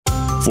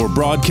For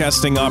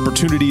broadcasting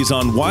opportunities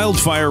on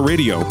Wildfire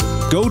Radio,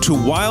 go to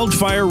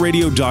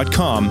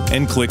wildfireradio.com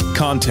and click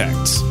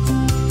Contacts.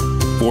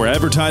 For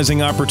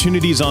advertising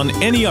opportunities on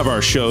any of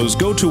our shows,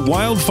 go to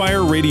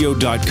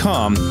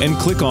wildfireradio.com and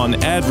click on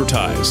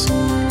Advertise.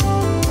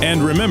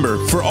 And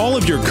remember, for all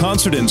of your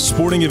concert and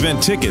sporting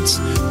event tickets,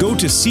 go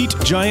to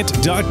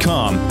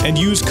SeatGiant.com and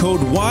use code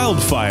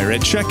WILDFIRE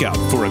at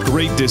checkout for a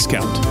great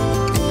discount.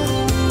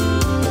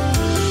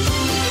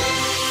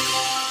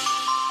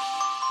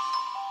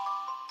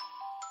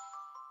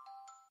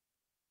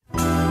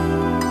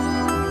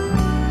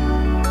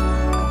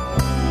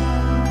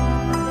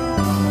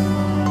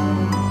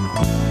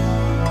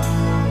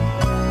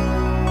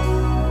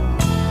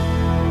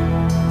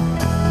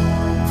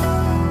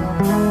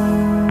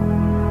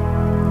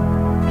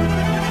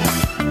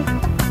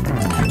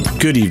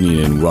 Good evening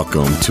and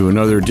welcome to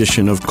another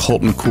edition of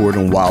Colton Court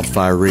on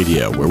Wildfire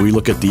Radio, where we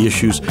look at the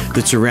issues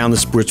that surround the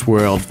sports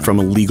world from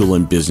a legal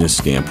and business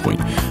standpoint.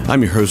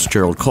 I'm your host,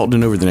 Gerald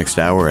Colton. Over the next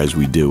hour, as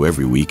we do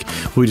every week,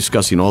 we'll be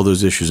discussing all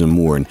those issues and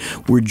more. And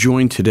we're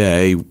joined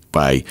today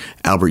by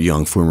Albert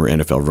Young, former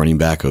NFL running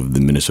back of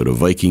the Minnesota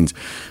Vikings,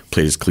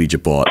 played his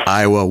collegiate ball at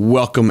Iowa.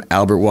 Welcome,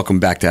 Albert. Welcome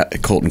back to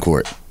Colton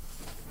Court.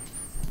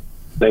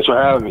 Thanks for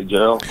having me,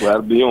 Gerald. Glad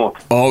to be on.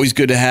 Always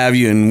good to have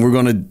you, and we're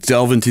going to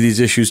delve into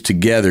these issues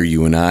together,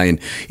 you and I. And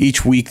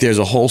each week there's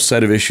a whole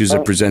set of issues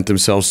that present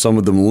themselves. Some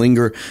of them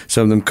linger,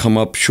 some of them come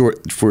up for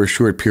a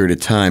short period of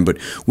time. But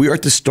we are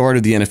at the start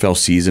of the NFL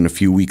season, a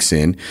few weeks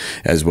in,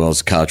 as well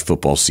as college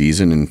football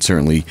season. And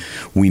certainly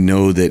we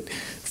know that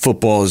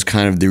football is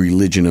kind of the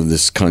religion of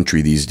this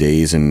country these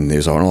days, and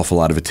there's an awful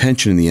lot of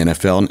attention in the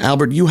NFL. And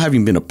Albert, you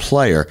having been a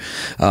player,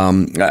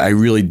 I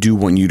really do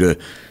want you to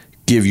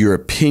give your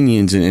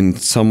opinions and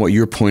somewhat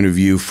your point of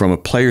view from a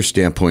player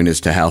standpoint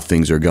as to how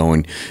things are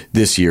going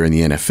this year in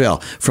the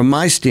NFL. From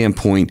my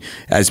standpoint,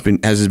 as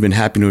has been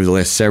happening over the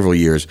last several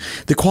years,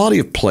 the quality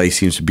of play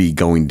seems to be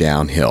going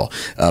downhill.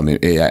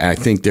 I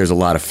think there's a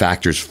lot of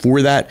factors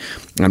for that.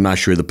 I'm not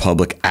sure the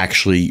public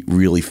actually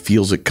really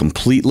feels it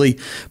completely,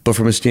 but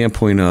from a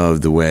standpoint of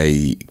the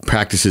way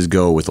practices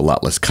go with a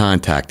lot less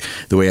contact,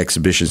 the way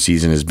exhibition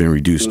season has been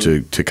reduced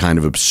to kind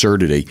of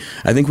absurdity,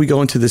 I think we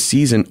go into the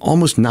season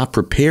almost not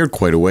prepared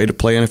quite a way to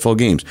play NFL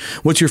games.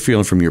 What's your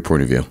feeling from your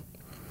point of view?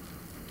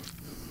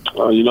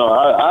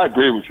 I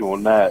agree with you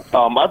on that.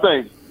 I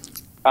think,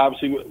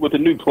 obviously, with the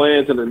new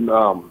plans and the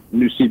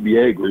new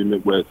CBA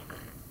agreement with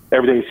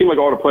everything, it seemed like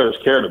all the players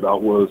cared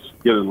about was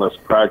getting less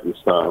practice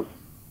time.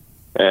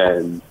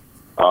 And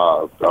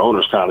the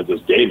owners kind of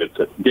just gave them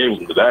to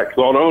that. Because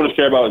all the owners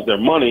care about is their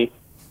money,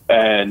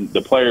 and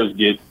the players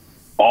get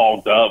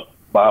balled up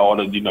by all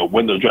the,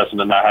 window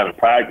dressing and not having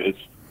practice,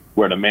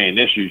 where the main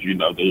issues,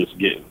 they're just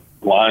getting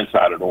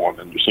blindsided on,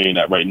 and you're seeing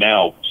that right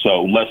now.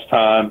 So less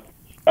time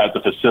at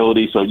the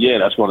facility. So, yeah,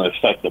 that's going to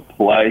affect the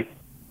play.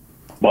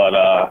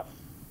 But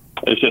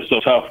it's just so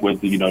tough with,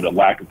 the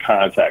lack of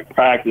contact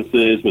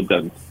practices, but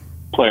then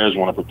players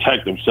want to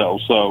protect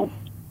themselves. So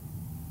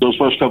those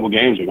first couple of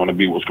games are going to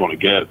be what's going to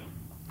get.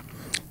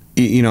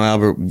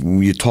 Albert,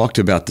 you talked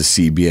about the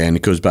CBA, and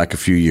it goes back a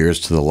few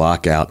years to the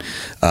lockout,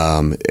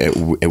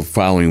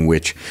 following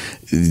which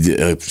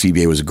the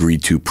CBA was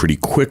agreed to pretty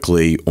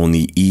quickly on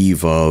the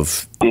eve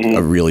of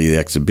really the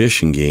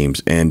exhibition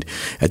games. And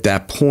at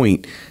that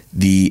point,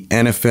 the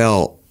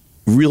NFL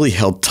really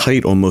held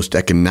tight on most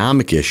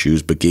economic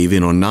issues, but gave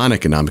in on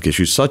non-economic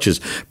issues such as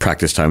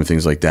practice time and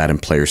things like that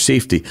and player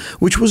safety,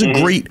 which was a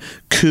great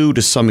coup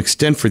to some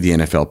extent for the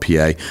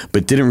NFLPA,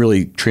 but didn't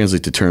really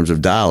translate to terms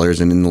of dollars.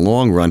 And in the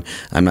long run,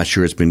 I'm not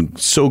sure it's been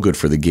so good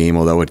for the game,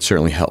 although it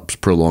certainly helps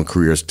prolong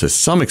careers to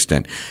some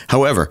extent.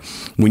 However,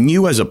 when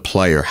you as a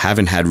player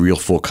haven't had real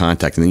full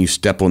contact and then you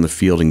step on the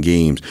field in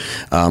games,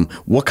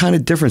 what kind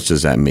of difference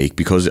does that make?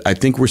 Because I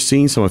think we're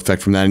seeing some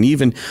effect from that. And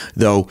even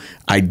though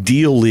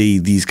ideally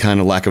these kind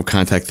of lack of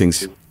contact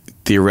things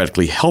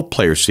theoretically help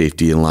player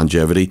safety and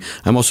longevity,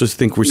 I also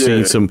think we're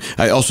seeing some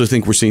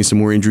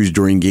more injuries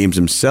during games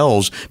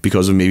themselves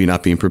because of maybe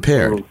not being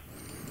prepared.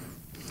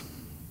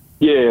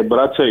 Yeah, but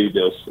I tell you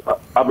this,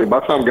 by the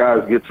time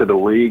guys get to the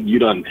league, you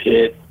done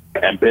hit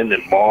and been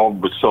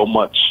involved with so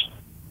much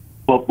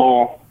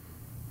football.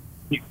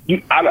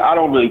 I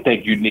don't really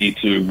think you need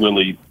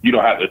to you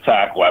don't have to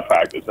tackle at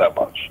practice that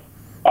much.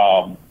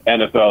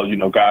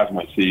 NFL, guys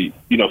might see,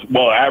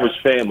 average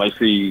fan might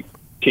see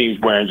teams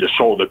wearing just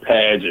shoulder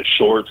pads and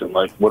shorts and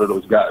like, what are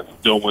those guys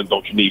doing?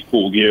 Don't you need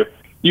full gear?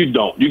 You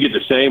don't. You get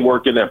the same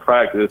work in that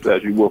practice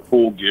as you would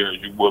full gear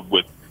as you would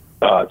with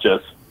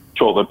just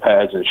shoulder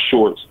pads and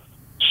shorts.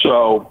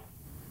 So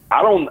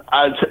I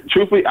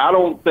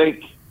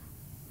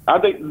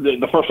think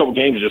the first couple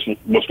games is just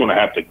what's going to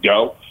have to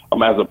go.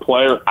 As a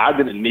player, I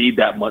didn't need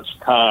that much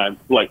time.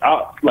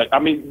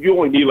 You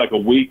only need like a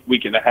week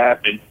and a half,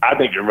 and I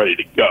think you're ready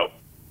to go.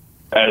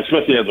 And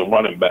especially as a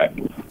running back.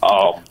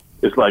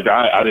 It's like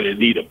I didn't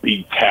need a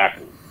beat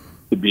tackle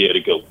to be able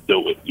to go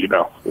do it,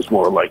 It's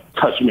more like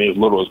touch me as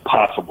little as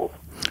possible.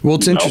 Well,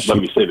 it's interesting.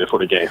 Let me say this for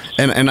the game.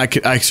 And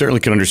I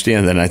certainly can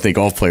understand that, and I think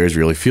all players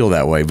really feel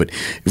that way. But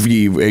if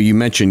you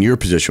mentioned your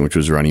position, which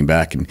was running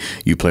back, and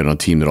you played on a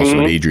team that also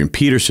had Adrian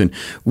Peterson.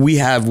 We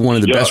have one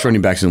of the best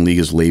running backs in the league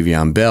is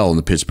Le'Veon Bell in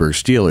the Pittsburgh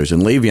Steelers.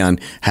 And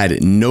Le'Veon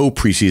had no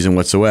preseason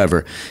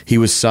whatsoever. He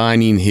was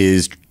signing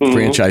his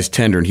franchise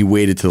tender, and he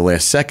waited to the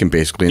last second,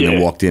 basically, and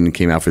then walked in and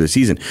came out for the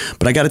season.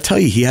 But I got to tell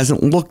you, he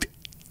hasn't looked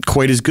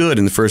quite as good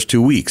in the first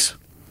 2 weeks.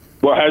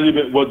 Well, has he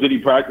been? Did he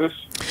practice?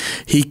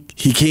 He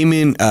came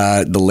in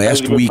the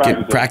last week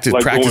and practice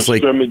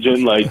like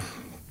scrimmaging, like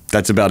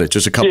that's about it.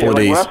 Just a couple of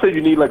days. When I say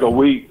you need like a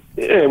week,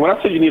 when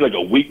I say you need like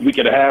a week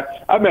and a half,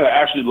 I mean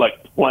actually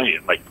like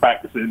playing, like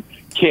practicing.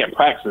 Can't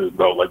practice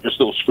though. Like you're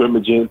still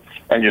scrimmaging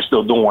and you're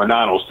still doing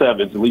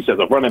 907s at least as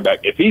a running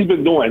back. If he's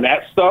been doing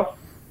that stuff,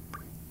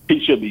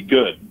 he should be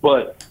good.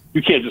 But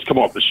you can't just come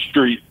off the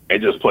street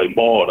and just play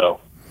ball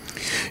though.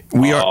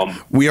 We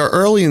are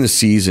early in the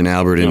season,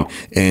 Albert,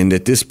 and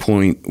at this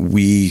point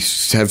we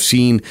have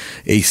seen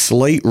a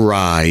slight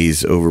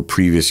rise over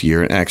previous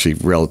year, and actually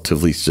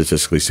relatively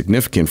statistically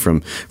significant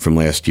from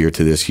last year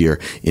to this year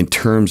in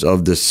terms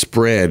of the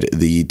spread,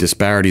 the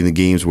disparity in the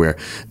games where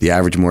the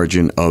average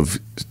margin of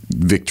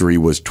victory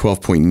was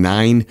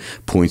 12.9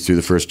 points through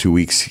the first 2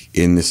 weeks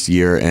in this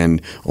year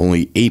and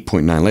only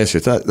 8.9 last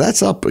year.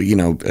 That's up,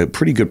 a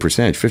pretty good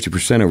percentage,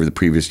 50% over the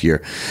previous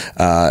year.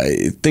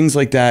 Things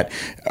like that,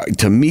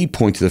 to me,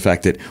 point to the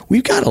fact that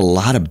we've got a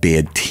lot of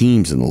bad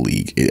teams in the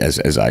league,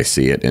 as I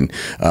see it. And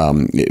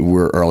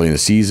we're early in the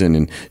season,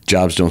 and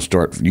jobs don't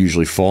start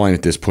usually falling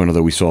at this point,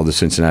 although we saw the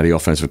Cincinnati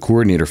offensive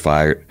coordinator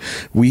fired.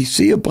 We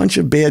see a bunch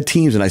of bad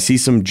teams, and I see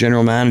some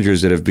general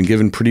managers that have been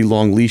given pretty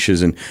long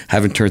leashes and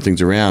haven't turned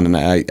things around. And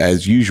I,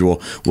 as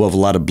usual, we'll have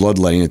a lot of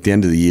bloodletting at the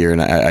end of the year,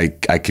 and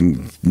I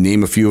can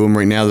name a few of them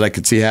right now that I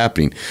could see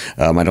happening.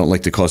 I don't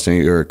like to call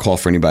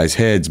for anybody's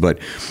heads, but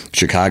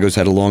Chicago's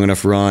had a long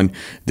enough run.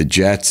 The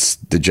Jets,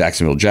 the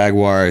Jacksonville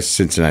Jaguars,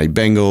 Cincinnati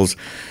Bengals,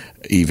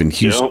 even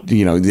Houston.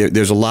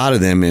 There's a lot of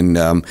them, and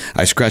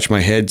I scratch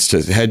my head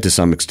to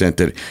some extent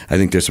that I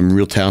think there's some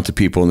real talented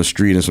people in the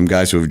street and some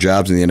guys who have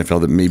jobs in the NFL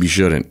that maybe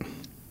shouldn't.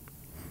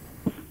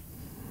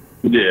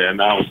 Yeah,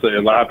 and I would say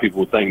a lot of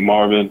people think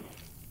Marvin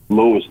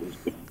Lewis is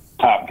the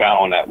top guy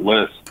on that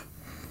list.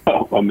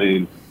 I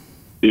mean,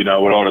 with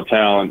all the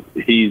talent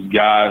he's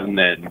got, and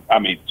then,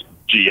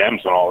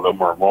 GMs and all of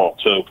them are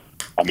involved too.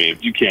 I mean,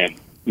 if you can't,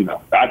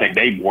 I think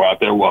they more out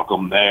there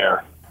welcome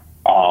there.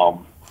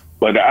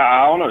 But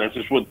I don't know. That's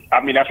just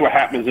that's what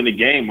happens in the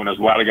game when there's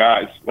a lot of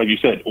guys, like you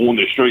said, on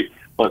the street.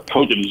 But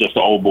coaching is just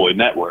an old boy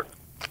network.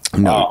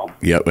 No,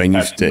 and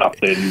that's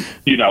nothing.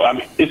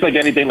 It's like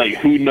anything. Like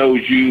who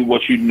knows you,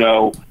 what you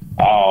know,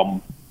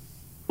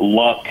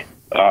 luck.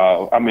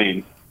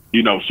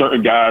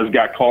 Certain guys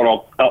got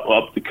caught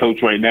up to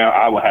coach right now.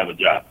 I will have a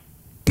job.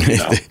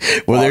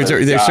 Well,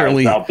 there's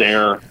certainly out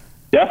there.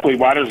 Definitely,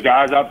 why there's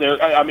guys out there.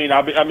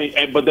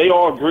 But they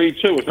all agree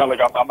too. It's not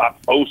like I'm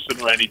not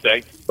boasting or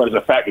anything, but it's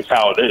a fact. It's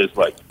how it is.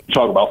 Like you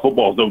talk about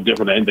football is no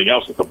different than anything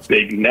else. It's a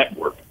big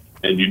network,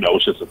 and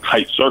it's just a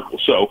tight circle.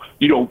 So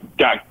you don't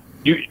got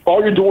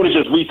all you're doing is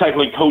just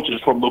recycling coaches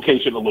from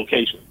location to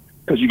location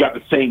because you got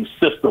the same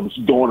systems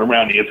going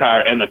around the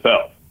entire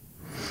NFL.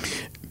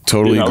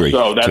 Totally agree.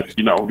 So that's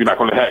you're not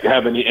going to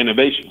have any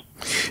innovation.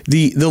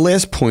 The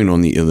last point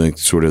on the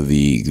sort of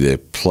the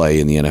play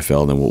in the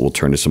NFL, and then we'll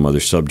turn to some other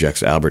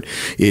subjects, Albert,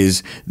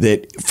 is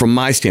that from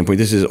my standpoint,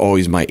 this is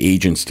always my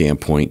agent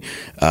standpoint.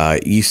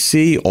 You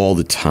see all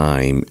the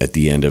time at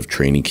the end of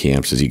training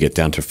camps, as you get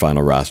down to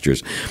final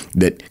rosters,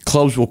 that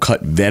clubs will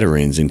cut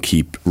veterans and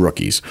keep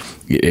rookies.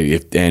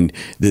 And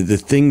the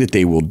thing that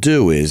they will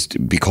do is,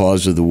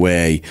 because of the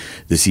way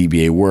the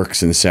CBA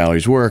works and the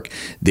salaries work,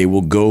 they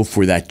will go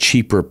for that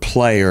cheaper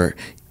player,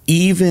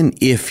 even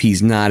if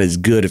he's not as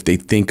good. If they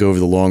think over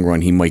the long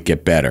run he might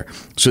get better.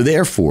 So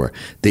therefore,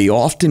 they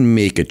often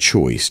make a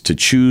choice to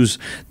choose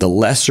the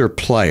lesser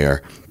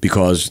player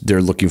because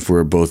they're looking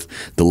for both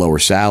the lower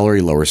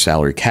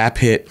salary cap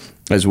hit,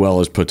 as well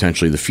as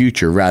potentially the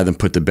future, rather than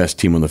put the best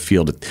team on the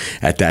field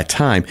at that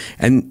time.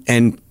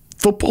 And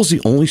football's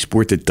the only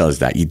sport that does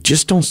that. You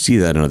just don't see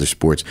that in other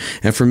sports.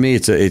 And for me,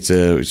 it's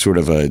a sort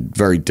of a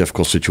very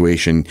difficult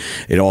situation.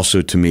 It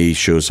also, to me,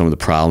 shows some of the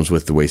problems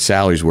with the way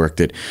salaries work,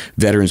 that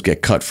veterans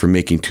get cut for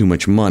making too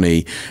much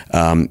money.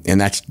 And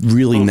that's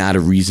really not a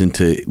reason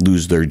to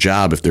lose their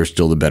job if they're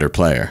still the better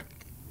player.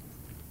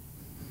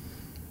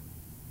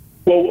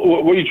 Well,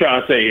 what are you trying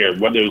to say here?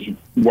 Whether it's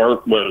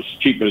work, whether it's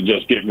cheaper to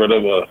just get rid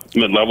of a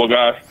mid-level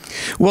guy?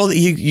 Well, I'm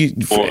trying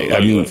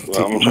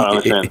to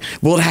understand.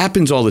 Well, it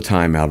happens all the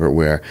time, Albert,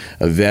 where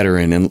a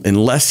veteran,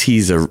 unless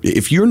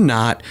if you're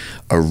not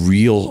a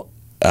real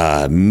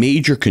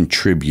major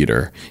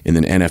contributor in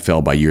the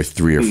NFL by year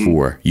 3 or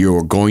 4,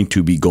 you're going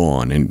to be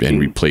gone and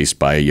replaced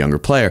by a younger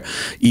player,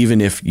 even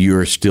if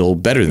you're still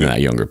better than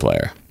that younger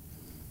player.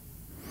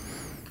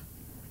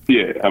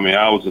 Yeah,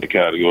 I was in the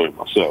category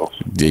myself.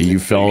 You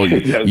fell.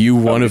 You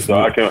one of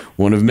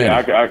many.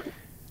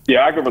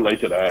 Yeah, I can relate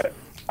to that.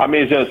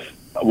 It's just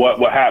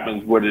what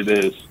happens. What it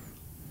is.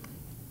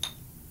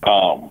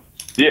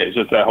 Yeah, it's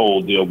just that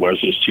whole deal where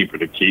it's just cheaper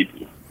to keep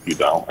you. You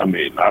know, I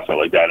mean, I felt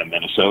like that in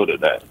Minnesota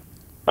that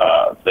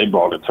they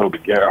brought in Toby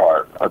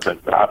Gerhardt. I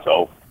think that I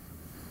felt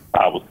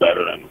I was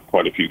better than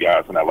quite a few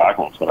guys in that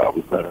locker room, so I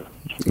was better.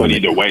 But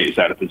either way, it's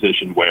at a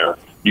position where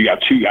you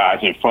got two guys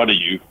in front of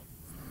you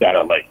that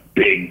are like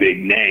big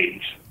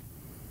names.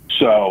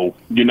 So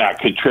you're not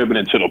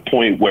contributing to the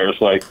point where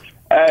it's like,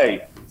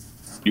 hey,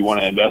 you want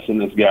to invest in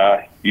this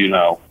guy? You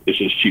know, it's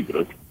just cheaper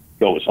to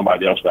go with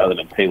somebody else rather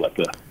than pay like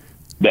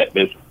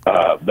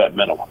that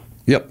minimum.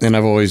 Yep, and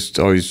I've always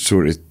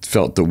sort of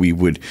felt that we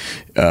would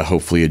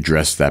hopefully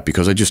address that,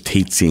 because I just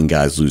hate seeing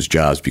guys lose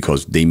jobs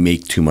because they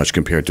make too much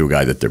compared to a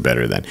guy that they're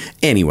better than.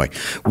 Anyway,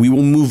 we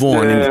will move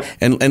on. Yeah.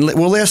 And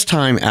well, last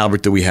time,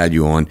 Albert, that we had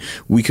you on,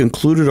 we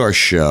concluded our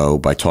show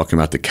by talking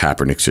about the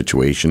Kaepernick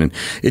situation, and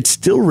it's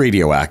still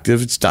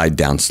radioactive. It's died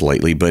down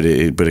slightly, but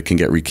it can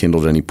get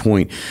rekindled at any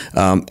point.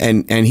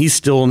 And he's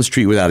still on the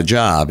street without a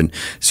job, and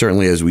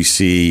certainly as we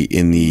see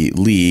in the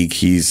league,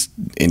 he's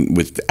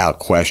without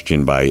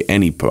question by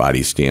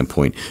anybody's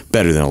standpoint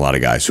better than a lot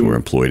of guys who are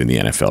employed in the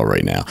NFL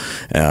right now.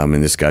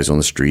 And this guy's on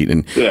the street,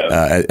 and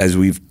as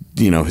we've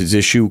his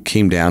issue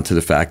came down to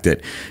the fact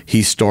that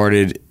he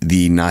started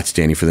the not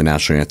standing for the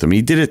national anthem.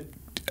 He did it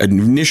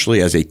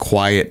initially as a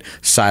quiet,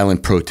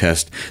 silent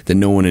protest that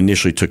no one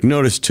initially took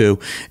notice to,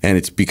 and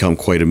it's become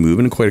quite a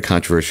movement and quite a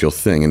controversial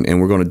thing.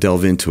 And we're going to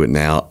delve into it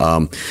now.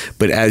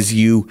 But as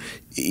you...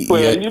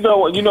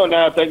 Well,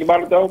 now I think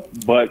about it, though,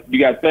 but you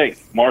got to think,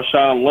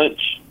 Marshawn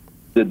Lynch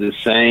did the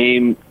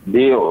same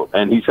deal,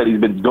 and he said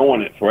he's been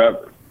doing it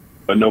forever,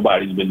 but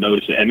nobody's been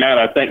noticing. And now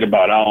that I think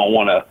about it, I don't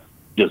want to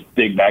just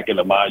dig back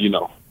into my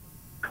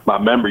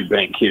memory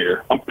bank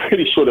here. I'm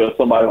pretty sure there's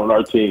somebody on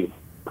our team,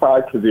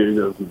 probably because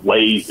they're just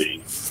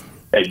lazy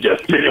and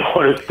just didn't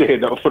want to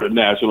stand up for the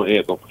national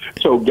anthem.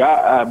 So,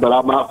 but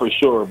I'm not for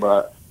sure.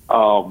 But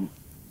I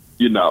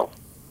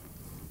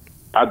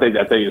think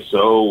that thing is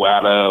so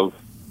out of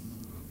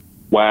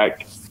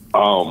whack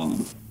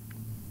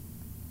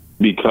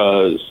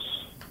because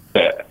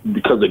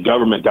the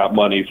government got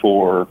money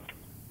for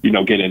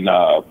getting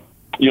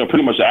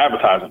pretty much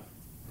advertising,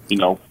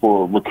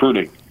 for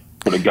recruiting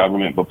for the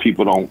government, but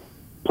people don't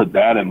put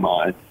that in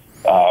mind.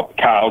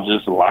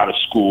 Colleges, a lot of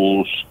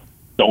schools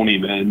don't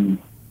even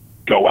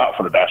go out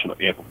for the national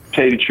anthem. To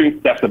tell you the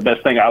truth, that's the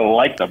best thing I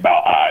liked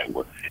about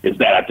Iowa, is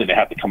that I didn't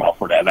have to come out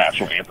for that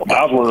national anthem.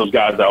 I was one of those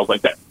guys that was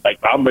like that. Like,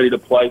 I'm ready to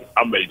play.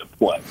 I'm ready to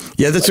play.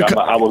 Yeah,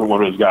 I wasn't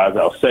one of those guys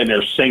that was sitting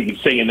there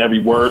singing every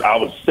word. I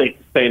was saying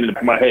in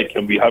my head,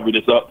 can we hurry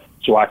this up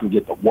so I can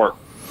get to work?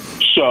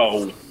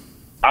 So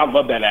I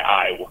love that at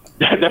Iowa.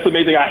 That's the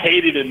main thing I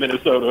hated in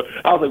Minnesota.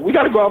 I was like, we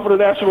got to go out for the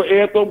national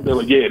anthem. They're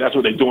like, yeah, that's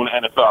what they do in the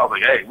NFL. I was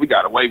like, hey, we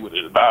got away with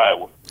it in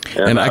Iowa.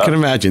 And I can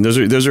imagine those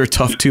are a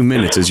tough 2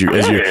 minutes as you're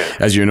in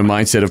the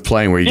mindset of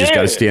playing, where you just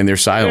got to stand there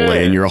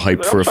silently and you're all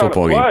hyped for a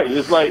football game.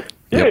 It's like,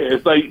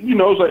 it's like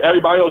it's like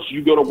everybody else.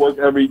 You go to work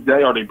every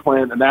day. Are they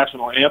playing the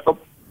national anthem?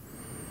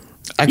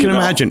 I can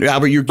imagine,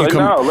 Albert.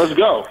 Let's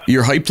go.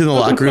 You're hyped in the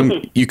locker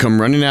room. You come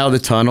running out of the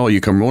tunnel.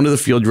 You come onto the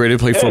field ready to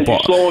play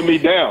football. You're slowing me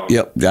down.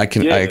 Yep, I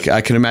can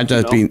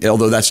imagine that being.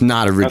 Although that's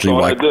not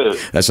originally why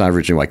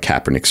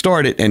Kaepernick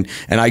started. And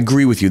I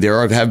agree with you.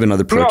 There have been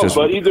other protests.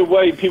 No, but either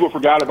way, people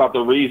forgot about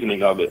the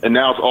reasoning of it, and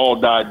now it's all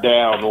died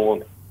down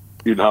on.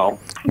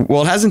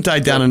 Well, it hasn't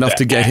died down enough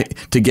to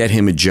get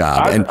him a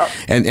job,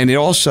 and it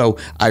also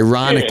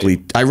ironically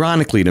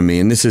to me,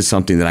 and this is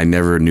something that I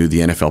never knew the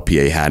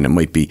NFLPA had, and it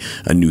might be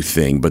a new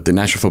thing, but the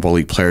National Football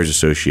League Players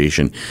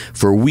Association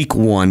for Week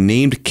 1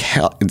 named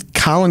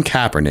Colin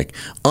Kaepernick,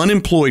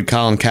 unemployed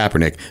Colin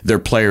Kaepernick, their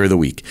Player of the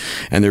Week,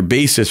 and their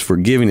basis for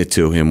giving it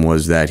to him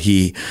was that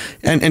he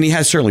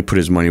has certainly put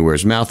his money where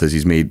his mouth is.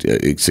 He's made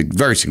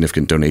very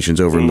significant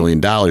donations, over $1 million,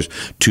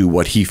 to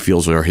what he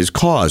feels are his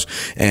cause,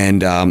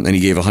 and he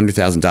gave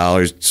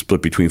 $100,000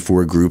 split between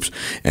 4 groups,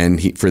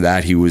 and for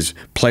that he was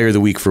Player of the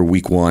Week for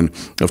Week 1.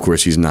 Of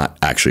course, he's not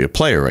actually a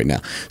player right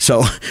now.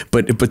 So,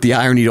 but the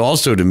irony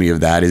also to me of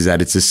that is that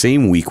it's the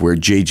same week where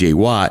J.J.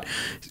 Watt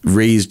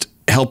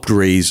helped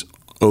raise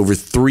over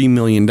 $3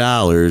 million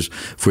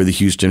for the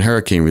Houston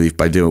hurricane relief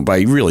by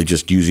really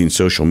just using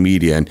social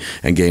media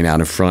and getting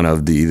out in front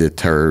of the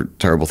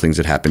terrible things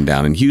that happened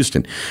down in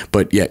Houston.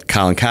 But yet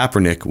Colin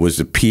Kaepernick was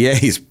the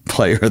PA's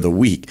Player of the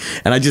Week,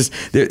 and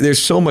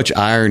there's so much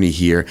irony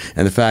here.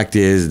 And the fact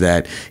is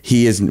that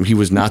he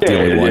was not the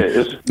only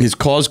one. His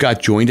cause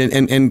got joined,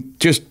 and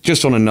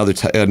just on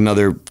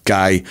another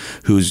guy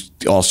who's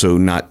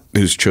chosen not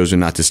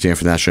to stand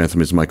for the national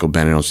anthem is Michael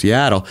Bennett on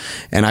Seattle.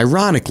 And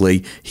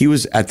ironically, he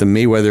was at the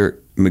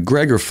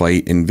Mayweather-McGregor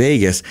fight in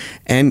Vegas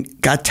and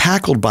got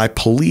tackled by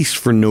police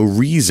for no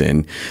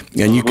reason.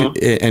 And you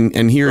could, and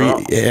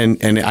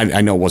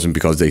I know it wasn't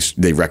because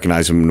they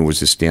recognized him and it was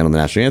his stand on the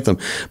national anthem,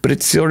 but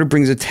it sort of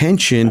brings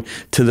attention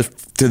to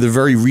the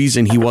very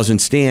reason he wasn't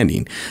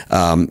standing.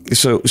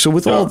 So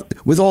with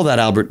all that,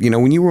 Albert,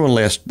 when you were on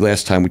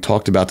last time, we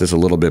talked about this a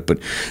little bit, but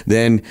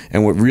then,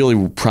 and what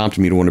really prompted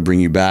me to want to bring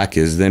you back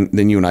is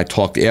then you and I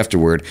talked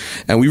afterward,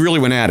 and we really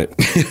went at it.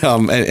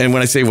 And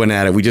when I say went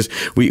at it,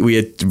 we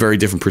had very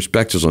different different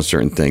perspectives on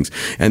certain things.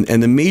 And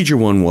the major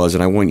one was,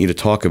 and I want you to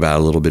talk about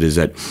it a little bit, is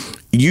that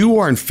you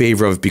are in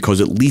favor of it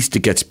because at least it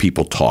gets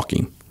people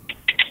talking.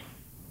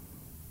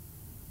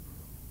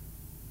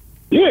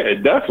 Yeah,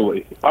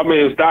 definitely. I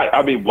mean, it's not.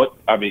 I mean, what?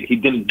 I mean, he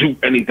didn't do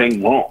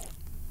anything wrong.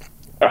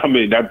 I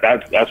mean,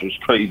 that's what's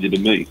crazy to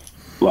me.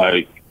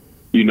 Like,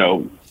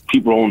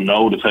 people don't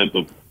know the type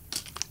of.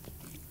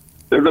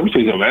 Let me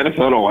tell you something.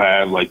 NFL don't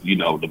have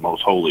the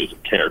most holiest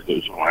of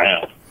characters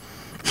around.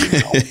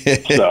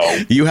 So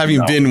you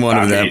haven't been one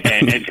of them.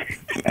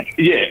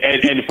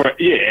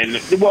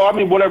 Well, I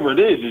mean, whatever it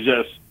is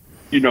just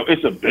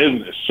it's a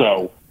business.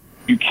 So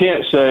you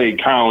can't say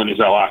Colin is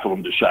our locker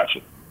room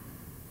distraction.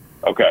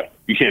 Okay,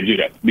 you can't do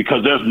that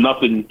because there's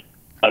nothing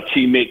a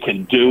teammate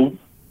can do,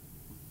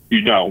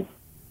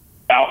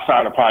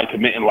 outside of probably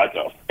committing like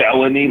a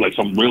felony, like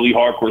some really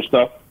hardcore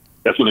stuff.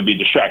 That's going to be a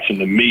distraction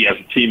to me as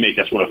a teammate.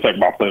 That's going to affect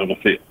my play on the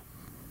field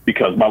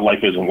because my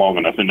life isn't long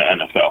enough in the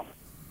NFL.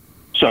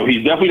 So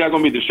he's definitely not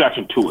going to be a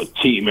distraction to a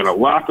team. In a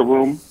locker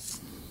room,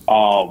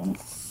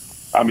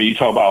 I mean, you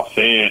talk about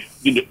fans.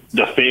 The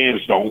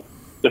fans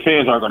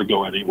aren't going to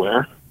go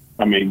anywhere.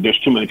 I mean, there's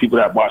too many people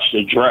that watch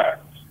the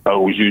draft. I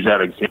always use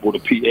that example. The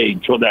PA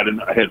drill that in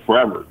our head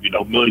forever.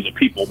 Millions of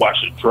people watch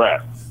the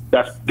draft.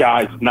 That's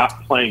guys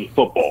not playing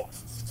football.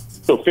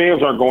 So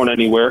fans aren't going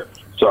anywhere.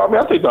 So, I mean,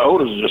 I think the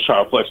owners are just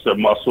trying to flex their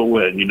muscle,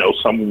 and,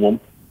 some of them,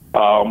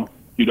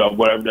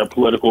 whatever their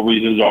political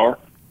reasons are.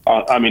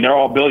 I mean, they're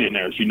all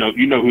billionaires. You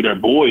know who their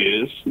boy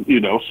is,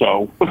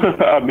 so,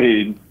 I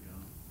mean,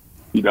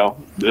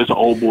 there's an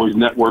old boys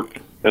network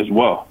as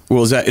well.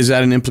 Well, is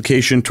that an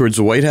implication towards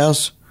the White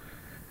House?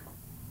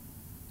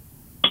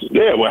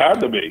 Yeah, it would have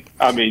to be.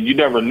 I mean, you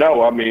never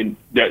know. I mean,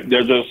 they're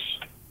just,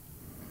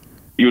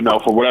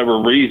 for whatever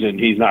reason,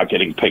 he's not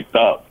getting picked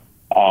up.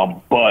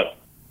 But,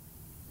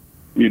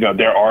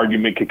 their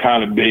argument could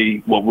kind of be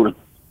what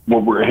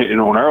we're hitting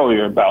on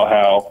earlier about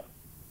how,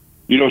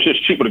 it's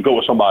just cheaper to go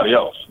with somebody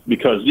else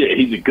because, yeah,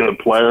 he's a good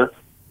player,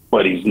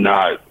 but he's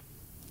not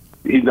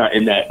in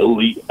that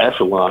elite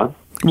echelon.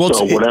 Well,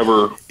 so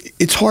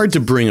it's hard to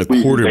bring a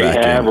quarterback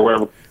in. Or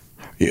whatever.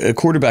 A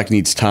quarterback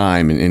needs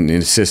time and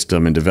a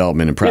system and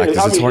development and practice.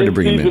 Yeah, it's hard to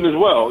bring him in as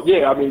well.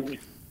 Yeah, I mean,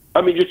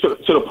 just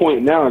to the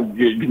point now,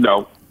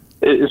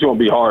 it's going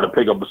to be hard to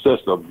pick up a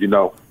system,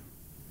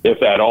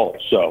 if at all.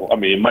 So, I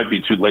mean, it might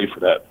be too late for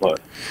that, but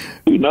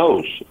who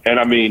knows? And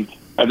I mean,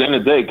 at the end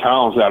of the day,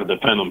 Colin's got to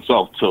defend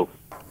himself too.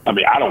 I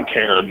mean, I don't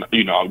care.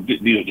 These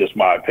are just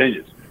my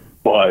opinions,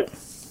 but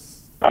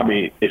I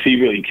mean, if he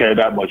really cared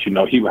that much, he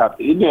would have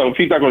to. If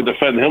he's not going to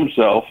defend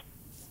himself.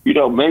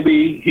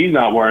 Maybe he's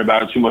not worrying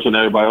about it too much and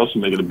everybody else is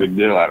making a big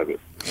deal out of it.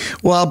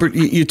 Well, Albert,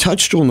 you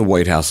touched on the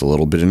White House a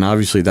little bit, and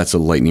obviously that's a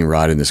lightning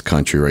rod in this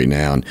country right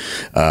now,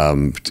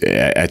 and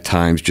at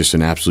times just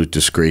an absolute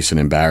disgrace and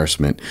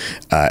embarrassment.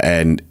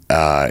 It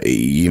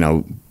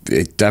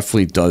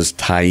definitely does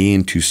tie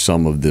into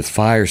some of the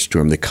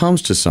firestorm that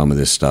comes to some of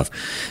this stuff.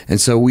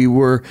 And so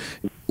we're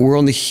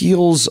on the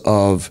heels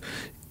of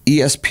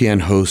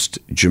ESPN host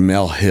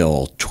Jemele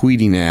Hill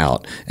tweeting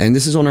out, and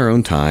this is on her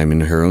own time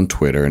and her own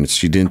Twitter, and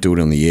she didn't do it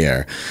on the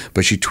air,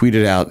 but she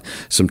tweeted out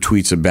some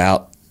tweets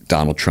about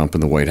Donald Trump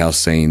in the White House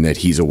saying that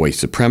he's a white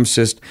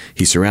supremacist.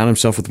 He surrounded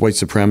himself with white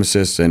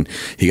supremacists, and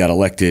he got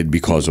elected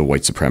because of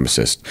white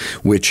supremacists,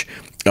 which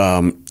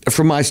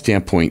from my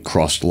standpoint,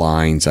 crossed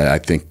lines. I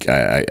think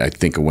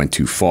it went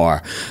too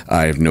far.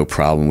 I have no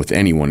problem with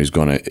anyone who's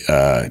going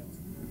to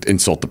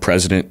insult the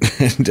president,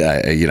 and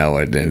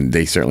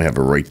they certainly have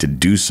a right to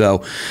do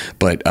so.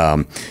 But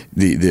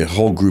the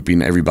whole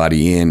grouping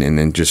everybody in and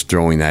then just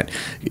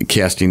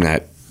casting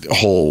that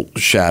whole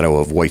shadow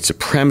of white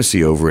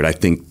supremacy over it, I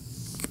think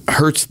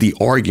hurts the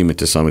argument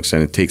to some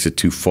extent. It takes it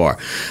too far.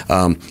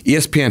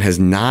 ESPN has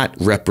not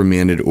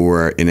reprimanded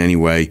or in any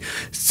way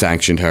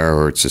sanctioned her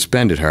or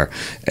suspended her.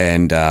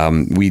 And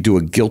we do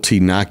a guilty,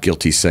 not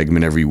guilty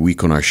segment every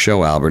week on our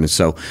show, Albert. And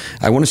so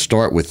I want to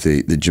start with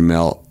the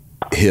Jemele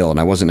Hill, and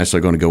I wasn't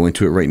necessarily going to go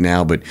into it right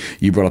now, but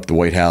you brought up the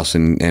White House,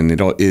 and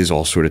it all is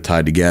all sort of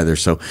tied together.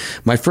 So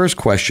my first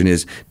question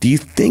is, do you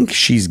think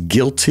she's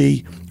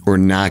guilty or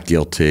not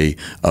guilty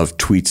of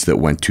tweets that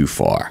went too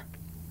far?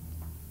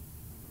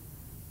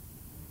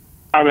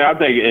 I mean, I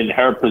think in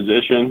her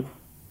position,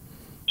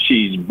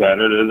 she's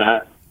better than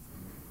that.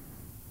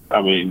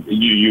 I mean,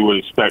 you would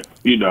expect,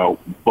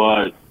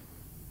 but,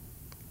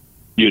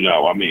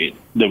 I mean,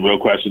 the real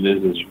question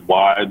is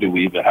why do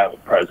we even have a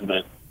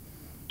president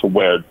to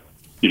where,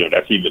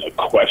 that's even a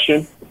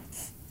question,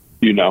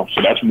 so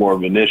that's more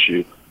of an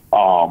issue.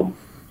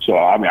 So,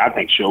 I mean, I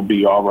think she'll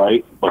be all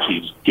right, but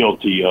she's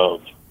guilty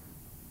of,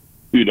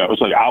 it's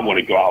like, I want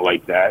to go out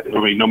like that. I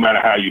mean, no matter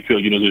how you feel,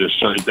 there's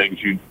certain things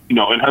in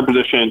her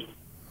position,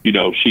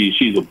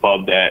 she's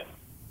above that.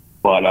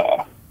 But,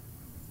 I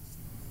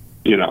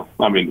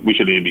mean, we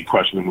shouldn't even be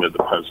questioning whether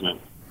the president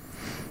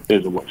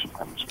is a white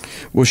supremacist.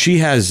 Well, she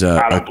has.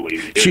 I don't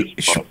believe he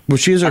is.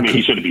 She has. I mean,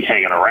 he shouldn't be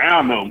hanging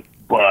around them,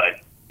 but.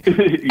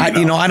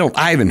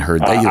 I haven't heard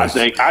that. I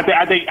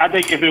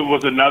think if it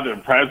was another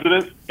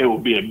president, it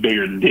would be a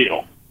bigger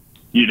deal.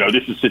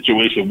 this is a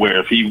situation where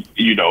if he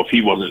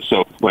wasn't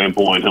so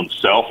flamboyant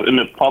himself in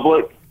the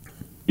public,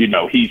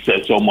 he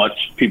said so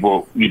much,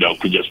 people,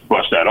 could just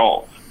brush that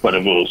off. But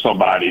if it was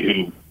somebody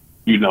who,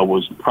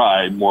 was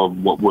probably more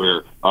of what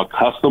we're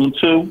accustomed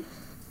to,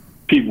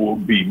 people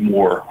would be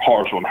more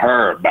harsh on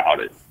her about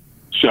it.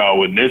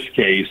 So in this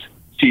case,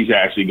 she's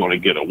actually going to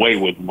get away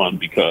with one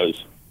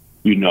because,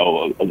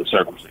 of the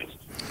circumstances.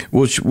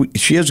 Well,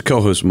 she has a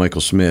co-host,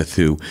 Michael Smith,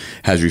 who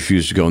has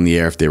refused to go on the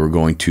air if they were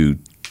going to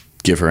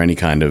give her any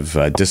kind of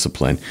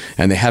discipline,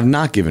 and they have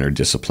not given her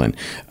discipline.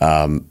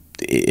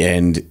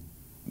 And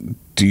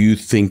do you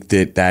think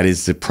that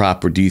is the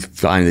proper? Do you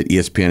find that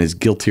ESPN is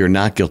guilty or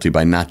not guilty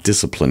by not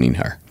disciplining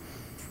her?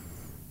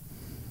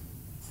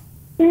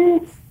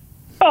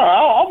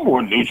 I'm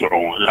more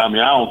neutral on it. I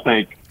mean, I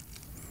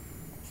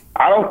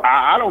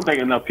don't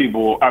think enough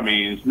people. I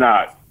mean, it's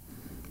not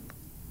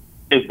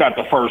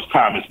the first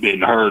time it's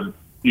been heard.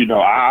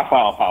 I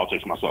follow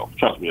politics myself.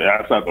 Trust me,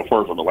 that's not the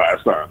first or the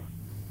last time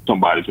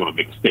somebody's going to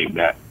make a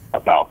statement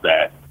about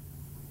that.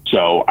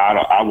 So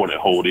I wouldn't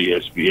hold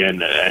ESPN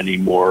to any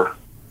more,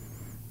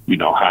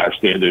 higher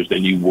standards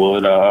than you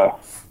would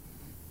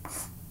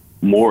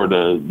more of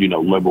the,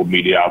 liberal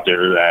media out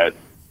there that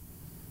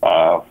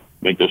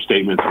make those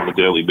statements on a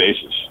daily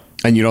basis.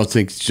 And you don't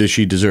think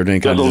she deserved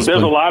any kind of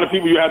discipline? There's a lot of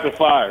people you have to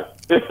fire.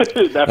 That's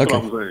okay. What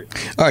I'm saying.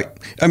 All right.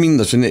 I mean,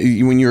 listen,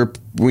 when you're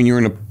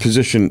in a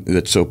position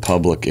that's so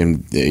public,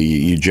 and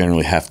you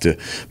generally have to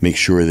make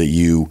sure that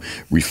you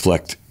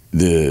reflect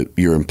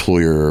your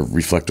employer,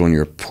 reflect on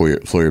your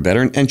employer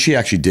better. And she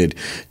actually did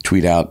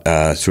tweet out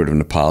sort of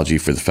an apology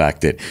for the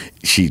fact that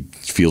she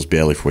feels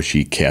badly for what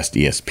she cast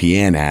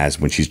ESPN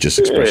as when she's just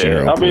expressing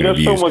her own point of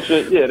views.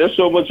 There's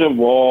so much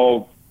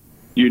involved.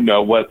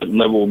 What the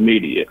liberal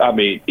media. I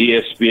mean,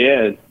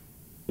 ESPN.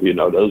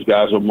 Those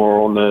guys are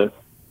more on the.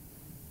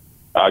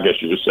 I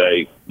guess you could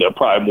say they're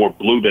probably more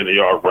blue than they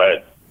are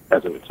red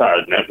as an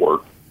entire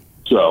network.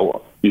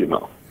 So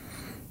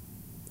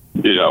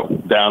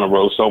down the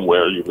road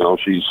somewhere,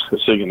 she's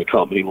singing the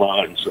company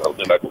line, so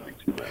they're not going to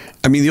be too bad.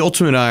 I mean, the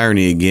ultimate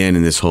irony again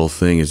in this whole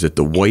thing is that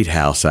the White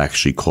House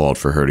actually called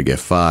for her to get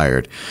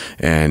fired,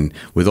 and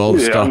with all the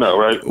stuff,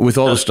 right? With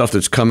all the stuff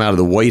that's come out of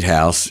the White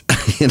House,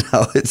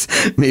 it's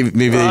maybe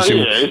they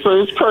should.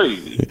 It's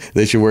crazy.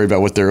 They should worry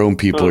about what their own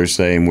people are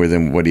saying more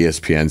than what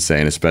ESPN's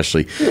saying,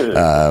 especially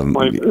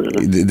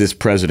this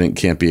president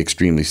can't be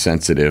extremely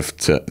sensitive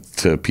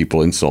to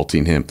people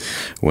insulting him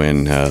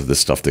when the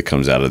stuff that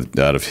comes out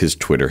of his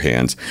Twitter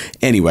hands.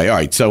 Anyway, all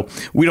right. So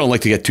we don't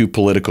like to get too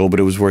political, but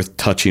it was worth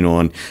touching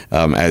on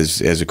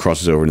as it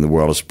crosses over into the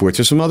world of sports.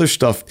 There's some other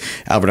stuff,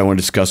 Albert, I want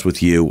to discuss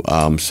with you,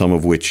 some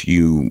of which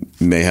you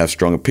may have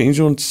strong opinions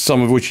on,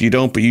 some of which you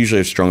don't, but you usually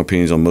have strong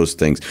opinions on most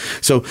things.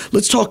 So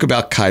let's talk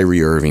about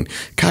Kyrie Irving.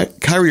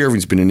 Kyrie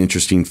Irving's been an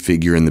interesting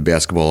figure in the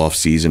basketball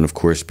offseason, of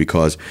course,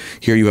 because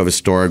here you have a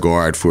star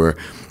guard for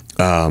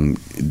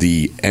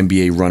the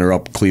NBA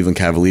runner-up Cleveland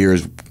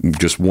Cavaliers,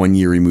 just 1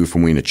 year removed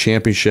from winning a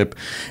championship,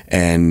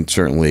 and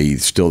certainly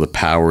still the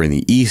power in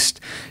the East.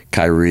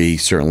 Kyrie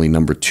certainly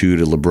number 2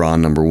 to LeBron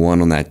number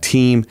 1 on that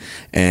team,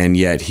 and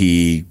yet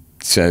he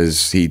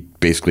says he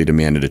basically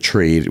demanded a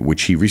trade,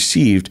 which he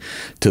received,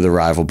 to the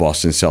rival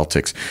Boston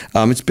Celtics.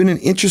 It's been an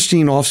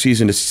interesting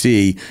offseason to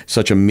see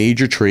such a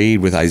major trade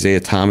with Isaiah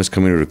Thomas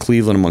coming over to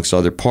Cleveland, amongst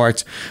other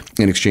parts,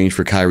 in exchange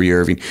for Kyrie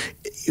Irving.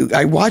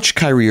 I watched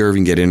Kyrie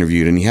Irving get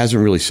interviewed, and he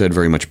hasn't really said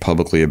very much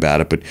publicly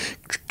about it, but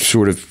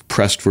sort of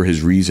pressed for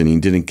his reason. He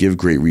didn't give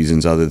great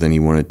reasons other than he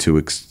wanted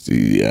to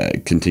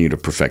continue to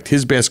perfect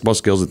his basketball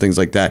skills and things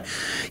like that.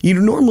 You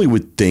normally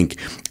would think,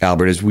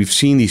 Albert, as we've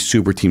seen these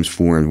super teams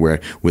formed where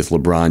with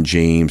LeBron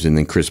James and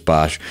then Chris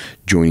Bosh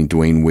joining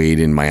Dwayne Wade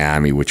in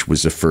Miami, which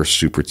was the first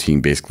super team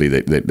basically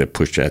that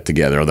pushed that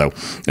together, although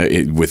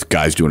with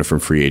guys doing it from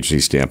free agency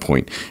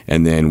standpoint.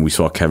 And then we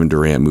saw Kevin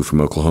Durant move from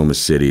Oklahoma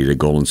City to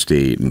Golden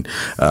State. And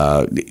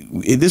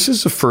this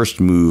is the first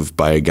move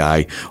by a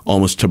guy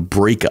almost to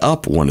break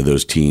up one of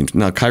those teams.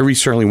 Now, Kyrie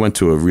certainly went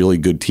to a really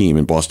good team,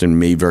 and Boston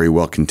may very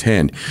well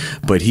contend,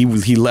 but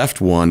he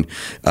left one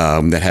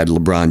that had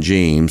LeBron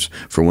James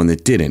for one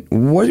that didn't.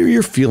 What are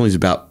your feelings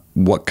about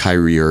what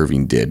Kyrie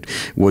Irving did?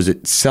 Was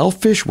it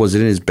selfish? Was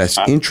it in his best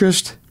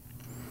interest?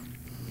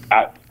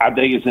 I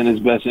think it's in his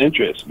best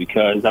interest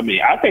because,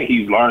 I think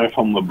he's learning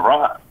from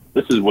LeBron.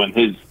 This is when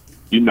his,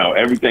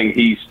 everything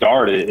he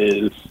started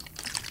is,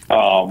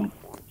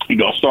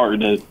 starting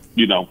to,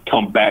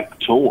 come back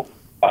to him.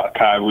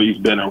 Kyrie's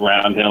been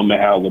around him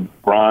and how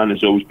LeBron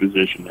is always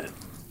positioning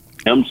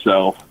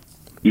himself,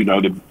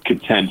 to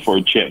contend for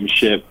a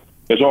championship.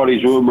 There's all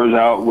these rumors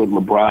out with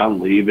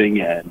LeBron leaving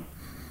and,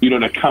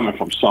 they're coming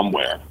from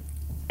somewhere.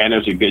 And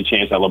there's a good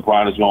chance that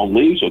LeBron is going to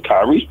leave. So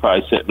Kyrie's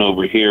probably sitting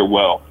over here.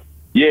 Well,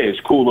 yeah,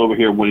 it's cool over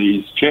here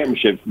winning these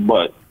championships,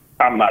 but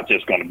I'm not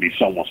just going to be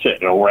someone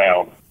sitting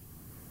around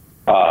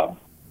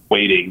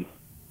waiting,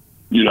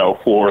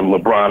 for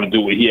LeBron to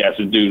do what he has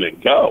to do to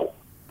go.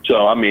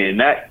 So, in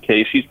that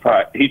case, he's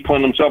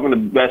putting himself in the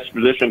best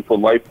position for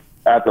life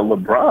after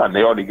LeBron.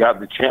 They already got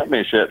the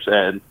championships,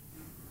 and,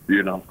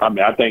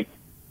 I think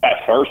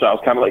at first I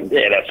was kind of like,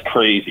 yeah, that's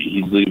crazy.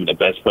 He's leaving the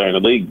best player in the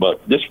league,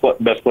 but this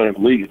best player in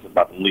the league is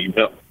about to leave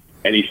him,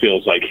 and he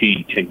feels like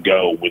he can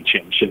go win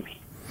championships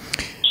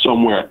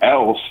somewhere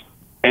else,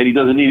 and he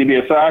doesn't need to be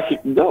a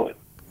sidekick to do it.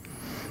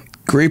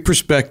 Great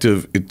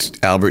perspective,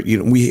 Albert.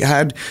 We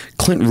had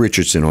Clinton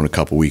Richardson on a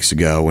couple weeks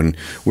ago, and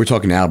we're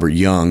talking to Albert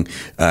Young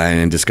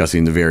and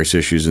discussing the various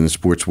issues in the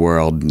sports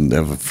world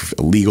of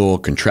legal,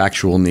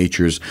 contractual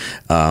natures.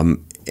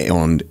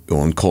 On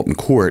Colton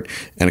Court.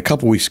 And a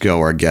couple weeks ago,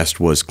 our guest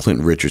was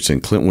Clinton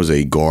Richardson. Clinton was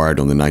a guard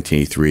on the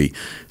 1983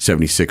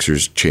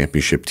 76ers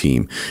championship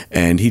team.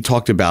 And he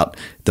talked about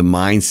the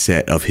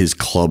mindset of his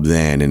club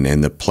then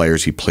and the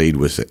players he played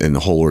with and the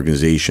whole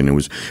organization. It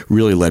was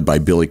really led by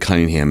Billy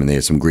Cunningham, and they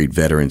had some great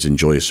veterans in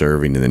Julius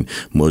Erving and then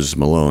Moses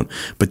Malone.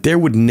 But there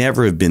would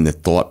never have been the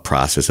thought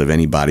process of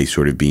anybody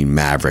sort of being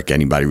maverick,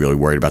 anybody really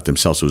worried about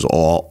themselves. It was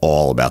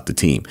all about the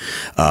team.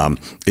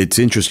 It's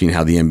interesting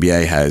how the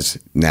NBA has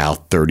now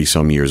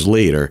 30-some years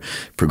later,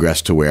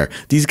 progressed to where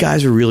these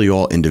guys are really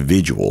all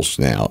individuals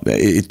now.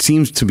 It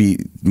seems to be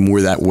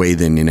more that way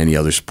than in any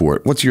other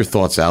sport. What's your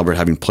thoughts, Albert,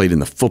 having played in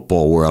the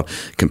football world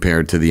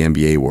compared to the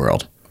NBA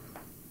world?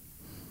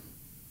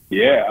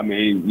 Yeah, I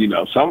mean,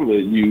 some of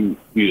it you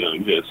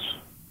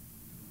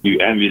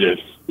envy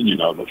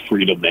the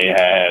freedom they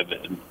have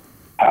and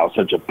how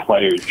such a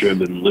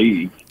player-driven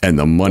league and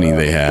the money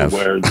they have.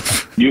 Where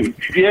you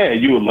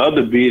would love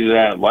to be to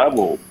that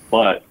level,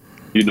 but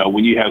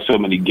when you have so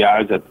many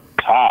guys at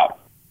the top,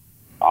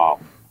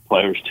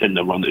 players tend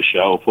to run the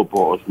show.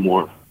 Football is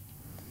more,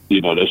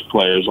 there's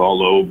players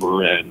all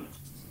over, and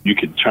you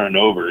can turn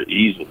over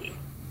easily.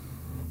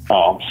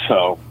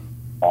 So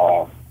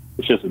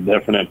it's just a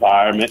different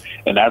environment,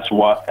 and that's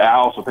why I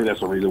also think that's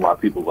the reason why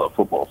people love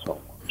football so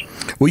much.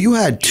 Well, you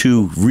had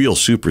two real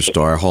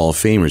superstar Hall of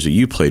Famers that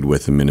you played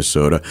with in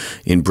Minnesota,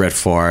 in Brett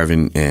Favre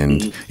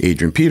and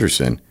Adrian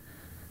Peterson.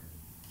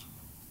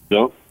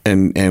 Yep.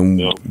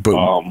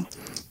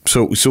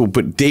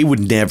 But they would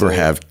never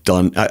have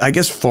done. I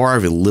guess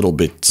Favre a little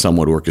bit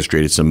somewhat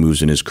orchestrated some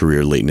moves in his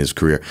career, late in his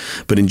career.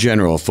 But in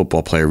general, a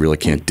football player really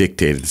can't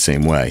dictate it the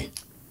same way.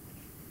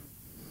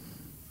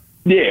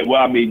 Yeah,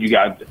 well, and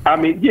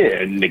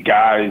the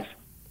guys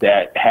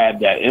that had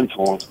that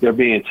influence, they're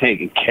being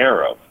taken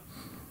care of,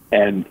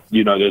 and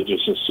there's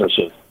just such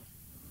a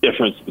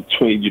difference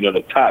between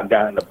the top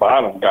guy and the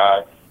bottom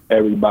guy.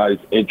 Everybody's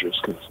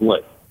interest can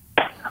slip.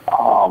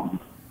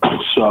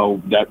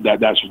 So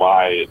that's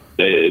why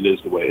it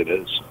is the way it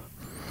is.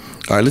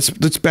 All right,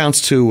 let's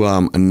bounce to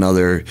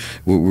another.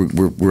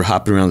 We're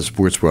hopping around the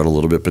sports world a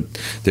little bit, but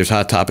there's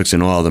hot topics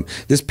in all of them.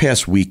 This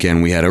past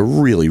weekend, we had a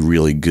really,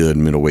 really good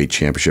middleweight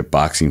championship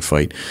boxing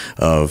fight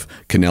of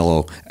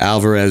Canelo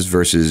Alvarez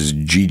versus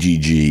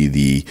GGG,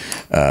 the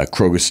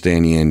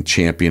Kyrgyzstanian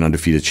champion,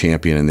 undefeated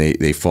champion, and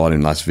they fought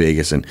in Las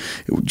Vegas. And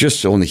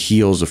just on the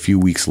heels, a few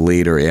weeks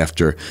later,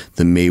 after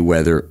the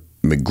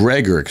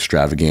Mayweather-McGregor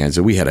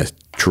extravaganza, we had a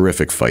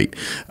terrific fight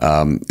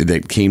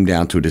that came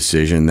down to a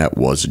decision that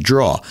was a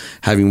draw.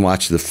 Having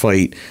watched the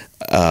fight,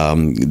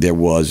 there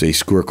was a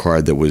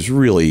scorecard that was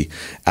really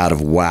out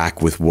of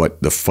whack with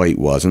what the fight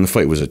was, and the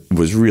fight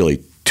was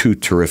really two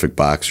terrific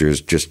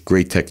boxers, just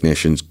great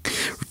technicians,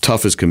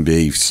 tough as can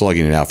be,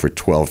 slugging it out for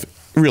 12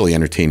 really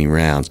entertaining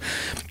rounds.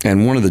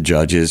 And one of the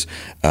judges,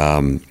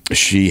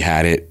 she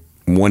had it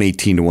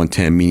 118 to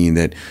 110, meaning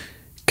that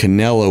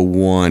Canelo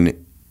won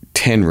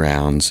 10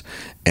 rounds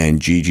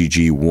and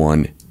GGG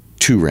won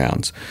 2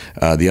 rounds.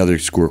 The other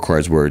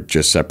scorecards were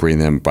just separating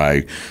them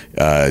by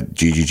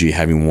GGG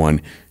having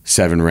won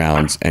 7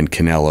 rounds and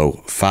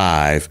Canelo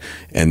 5,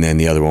 and then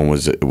the other one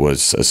was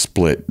a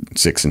split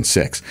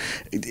 6-6.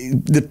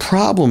 The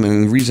problem,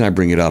 and the reason I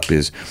bring it up,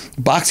 is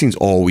boxing's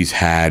always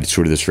had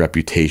sort of this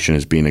reputation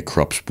as being a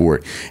corrupt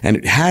sport, and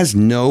it has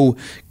no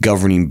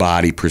governing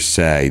body per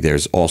se.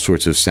 There's all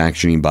sorts of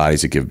sanctioning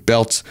bodies that give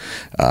belts,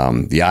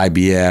 the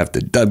IBF,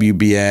 the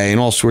WBA, and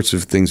all sorts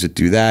of things that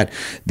do that.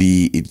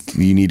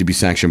 You need to be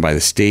sanctioned by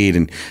the state,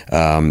 and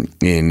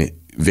in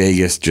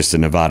Vegas, just the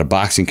Nevada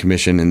Boxing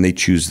Commission, and they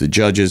choose the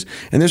judges.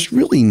 And there's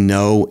really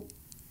no,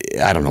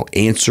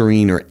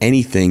 answering or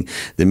anything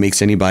that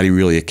makes anybody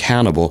really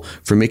accountable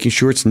for making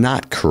sure it's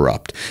not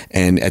corrupt.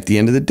 And at the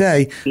end of the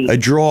day, a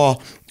draw,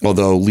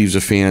 although leaves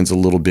the fans a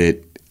little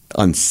bit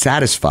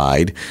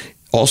unsatisfied,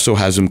 also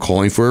has them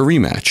calling for a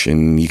rematch.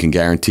 And you can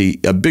guarantee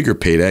a bigger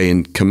payday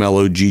in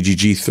Canelo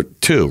GGG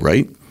 2,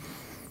 right?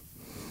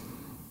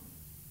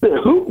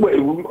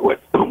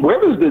 Where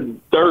does the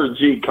third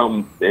G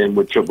come in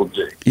with Triple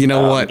G? You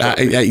know what?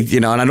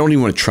 And I don't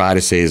even want to try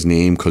to say his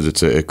name because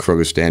it's a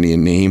Kyrgyzstanian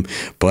name,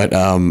 but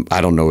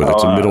I don't know whether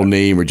it's a middle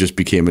name or just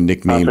became a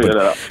nickname.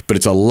 But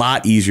it's a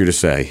lot easier to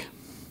say.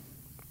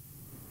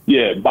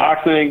 Yeah,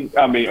 boxing.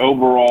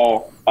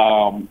 Overall,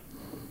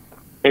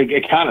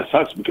 it kind of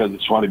sucks because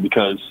it's funny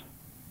because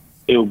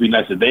it would be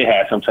nice if they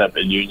had some type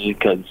of union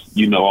because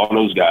all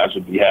those guys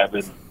would be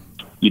having.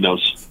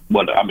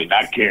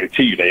 I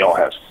guarantee you they all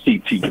have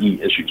CTE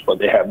issues, but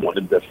they have one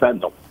to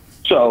defend them.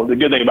 So the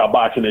good thing about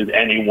boxing is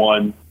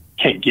anyone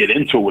can get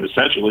into it,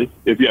 essentially,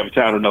 if you have a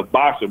talented enough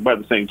boxer. But at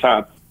the same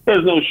time,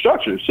 There's no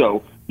structure.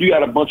 So you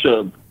got a bunch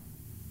of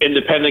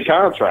independent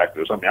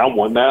contractors. I mean, I'm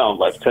one now,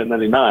 like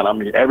 1099. I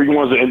mean,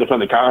 everyone's an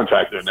independent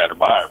contractor in that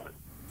environment.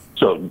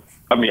 So,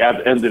 I mean, at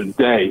the end of the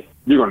day,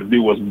 you're going to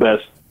do what's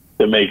best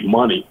to make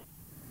money.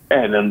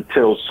 And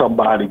until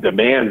somebody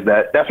demands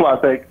that, that's why I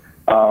think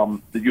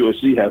the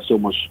UFC has so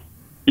much,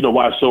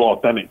 why it's so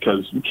authentic,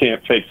 because you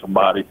can't fake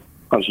somebody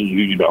because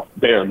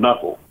bare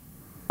knuckle.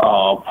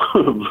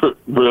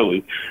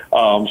 Really.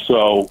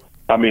 So,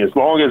 I mean, as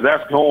long as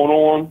that's going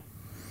on,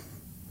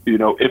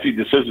 iffy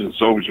decisions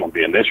is always going to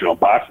be an issue in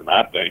boxing,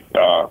 I think.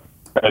 How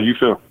do you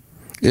feel?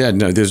 Yeah,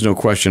 no, there's no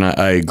question.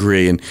 I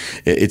agree. And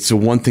it's the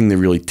one thing that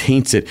really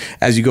taints it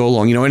as you go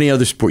along. Any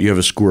other sport, you have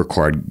a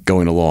scorecard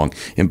going along.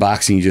 In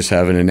boxing, you just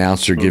have an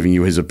announcer giving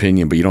you his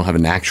opinion, but you don't have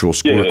an actual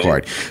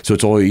scorecard. Yeah. So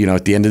it's all,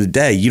 at the end of the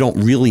day, you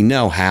don't really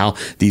know how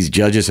these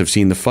judges have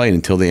seen the fight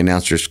until they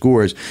announce their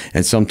scores.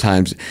 And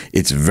sometimes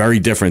it's very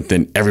different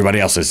than everybody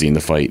else has seen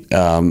the fight.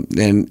 And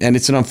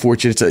it's an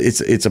unfortunate,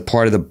 it's a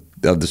part of the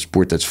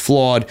sport that's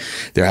flawed.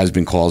 There has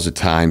been calls at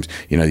times,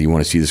 you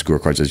want to see the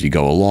scorecards as you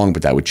go along,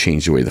 but that would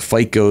change the way the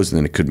fight goes, and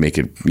then it could make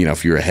it,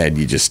 if you're ahead,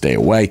 you just stay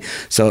away.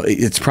 So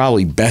it's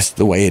probably best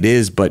the way it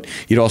is, but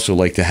you'd also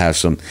like to have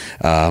some,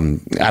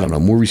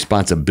 more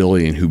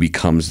responsibility in who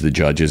becomes the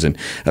judges, and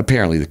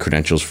apparently the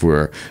credentials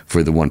for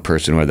the one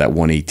person or that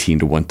 118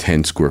 to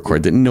 110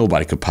 scorecard that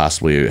nobody could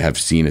possibly have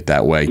seen it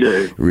that way.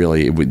 Yeah.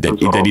 Really,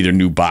 that either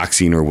knew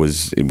boxing or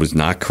it was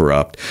not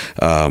corrupt.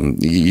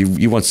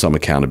 You want some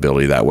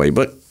accountability that way.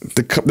 But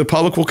the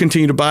public will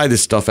continue to buy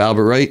this stuff,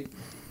 Albert, right?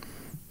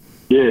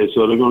 Yeah,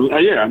 so they're going to,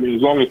 I mean,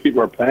 as long as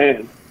people are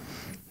paying.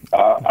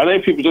 I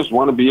think people just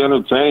want to be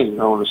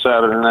entertained on a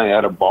Saturday night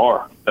at a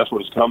bar. That's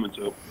what it's coming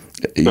to.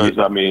 Because,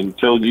 I mean,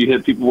 until you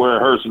hit people where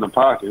it hurts in the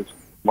pockets,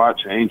 why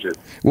change it?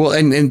 Well,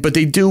 but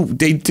they do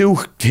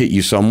hit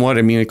you somewhat.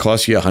 I mean, it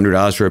costs you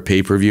 $100 for a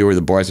pay-per-view, or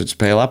the bars have to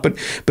pay a lot. But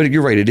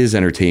you're right, it is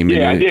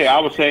entertainment. Yeah. I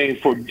was saying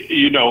for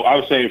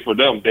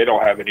them, they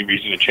don't have any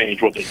reason to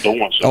change what they're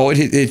doing. So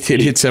it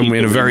hits them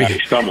in a very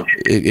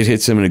it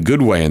hits them in a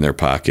good way in their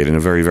pocket, in a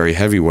very, very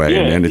heavy way,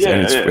 and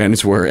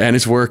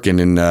it's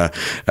working. And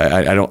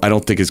I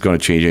don't think it's going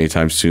to change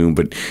anytime soon.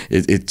 But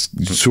it's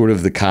sort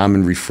of the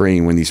common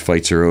refrain when these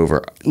fights are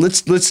over.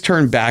 Let's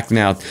turn back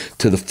now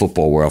to the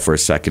football world for a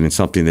second, and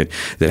something that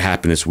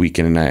happened this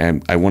weekend,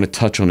 and I want to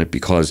touch on it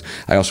because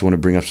I also want to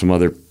bring up some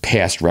other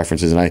past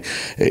references. And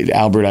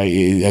Albert,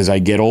 as I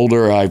get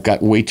older, I've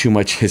got way too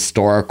much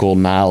historical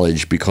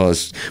knowledge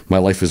because my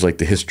life is like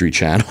the History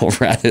Channel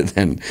rather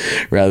than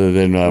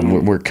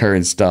more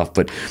current stuff.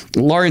 But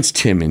Lawrence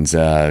Timmons,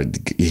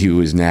 he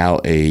was now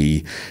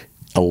a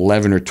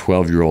 11 or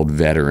 12-year-old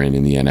veteran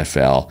in the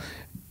NFL.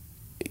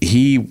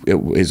 He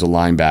is a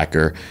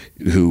linebacker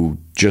who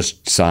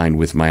just signed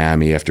with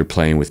Miami after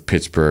playing with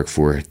Pittsburgh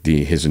for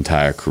his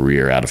entire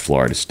career out of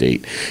Florida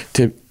State.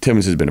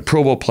 Timmons has been a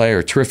Pro Bowl player,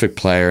 a terrific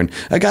player, and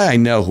a guy I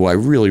know who I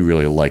really,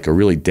 really like, a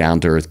really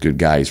down-to-earth good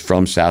guy. He's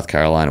from South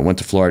Carolina, went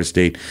to Florida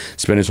State,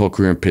 spent his whole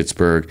career in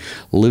Pittsburgh,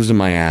 lives in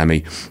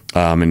Miami,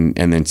 and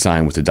then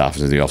signed with the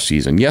Dolphins in the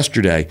offseason.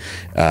 Yesterday,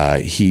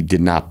 he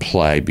did not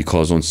play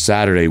because on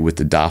Saturday with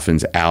the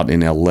Dolphins out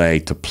in L.A.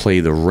 to play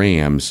the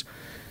Rams,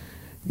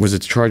 was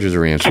it the Chargers or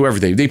Rams? Whoever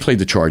they played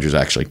the Chargers,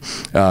 actually.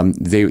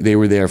 They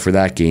were there for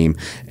that game,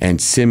 and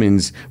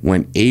Simmons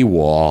went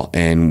AWOL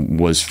and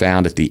was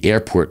found at the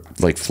airport,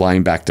 like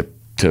flying back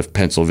to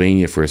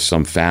Pennsylvania for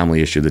some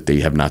family issue that they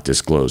have not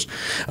disclosed.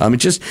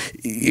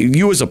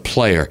 You as a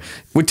player,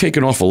 it would take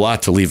an awful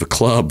lot to leave a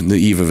club the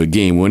eve of a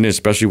game, wouldn't it?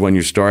 Especially when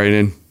you're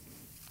starting.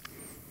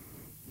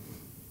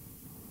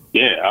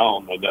 Yeah, I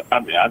don't know that.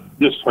 I mean,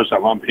 this is the first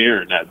time I'm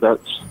hearing that.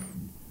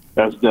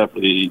 That's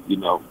definitely,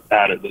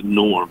 out of the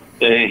norm.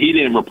 He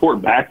didn't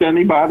report back to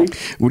anybody?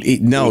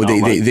 No,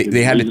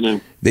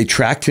 they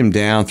tracked him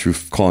down through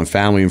calling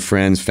family and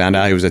friends, found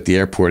out he was at the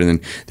airport, and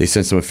then they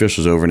sent some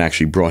officials over and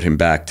actually brought him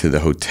back to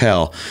the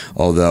hotel,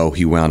 although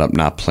he wound up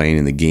not playing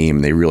in the game.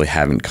 They really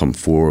haven't come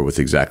forward with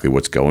exactly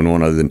what's going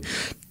on, other than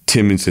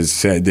Timmons has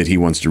said that he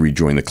wants to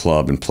rejoin the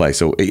club and play.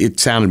 So it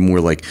sounded more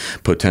like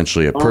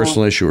potentially a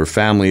personal issue or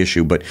family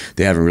issue, but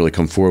they haven't really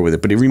come forward with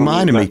it. But it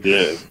reminded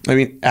me, I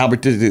mean,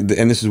 Albert, and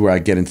this is where I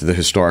get into the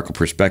historical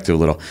perspective a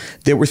little,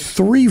 there were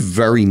three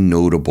very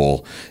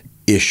notable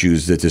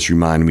issues that this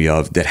reminded me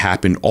of that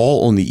happened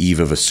all on the eve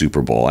of a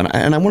Super Bowl, and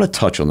I want to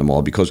touch on them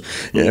all because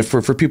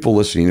for people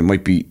listening, it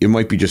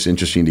might be just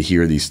interesting to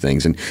hear these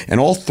things. And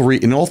all three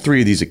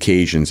of these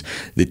occasions,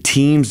 the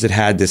teams that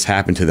had this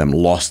happen to them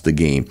lost the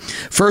game.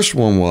 First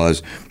one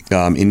was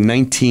in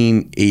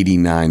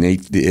 1989,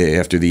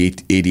 after the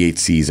 88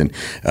 season,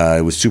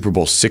 it was Super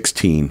Bowl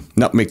 16.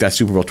 No, make that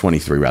Super Bowl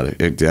 23 rather.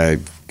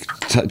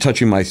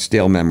 Touching my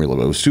stale memory a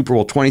little bit. It was Super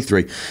Bowl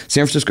 23,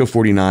 San Francisco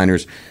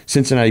 49ers,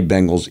 Cincinnati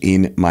Bengals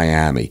in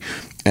Miami.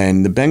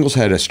 And the Bengals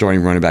had a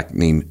starting running back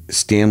named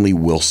Stanley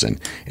Wilson.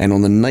 And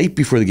on the night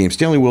before the game,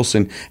 Stanley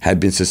Wilson had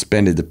been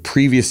suspended the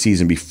previous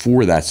season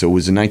before that. So it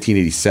was the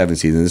 1987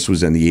 season. This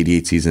was in the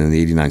 88 season and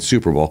the 89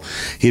 Super Bowl.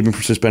 He had been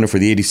suspended for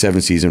the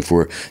 87 season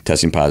for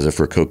testing positive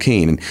for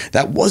cocaine. And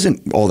that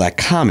wasn't all that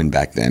common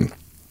back then.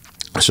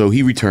 So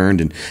he returned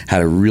and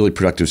had a really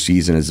productive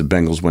season as the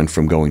Bengals went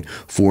from going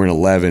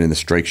 4-11 in the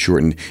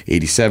strike-shortened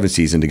 '87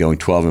 season to going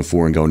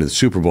 12-4 and going to the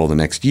Super Bowl the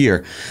next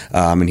year.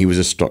 And he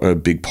was a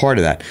big part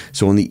of that.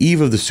 So on the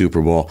eve of the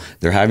Super Bowl,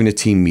 they're having a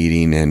team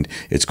meeting, and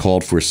it's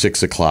called for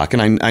 6 o'clock.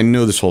 And I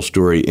know this whole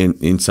story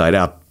inside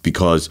out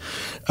because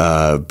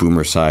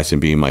Boomer Esiason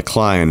being my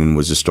client and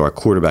was the star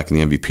quarterback and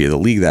the MVP of the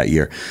league that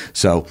year.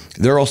 So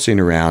they're all sitting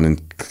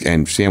around,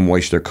 and Sam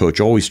Weiss, their coach,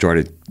 always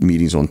started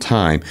meetings on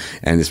time,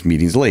 and this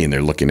meeting's late, and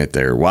they're looking at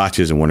their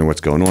watches and wondering what's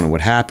going on. And what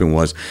happened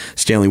was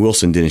Stanley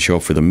Wilson didn't show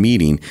up for the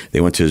meeting.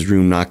 They went to his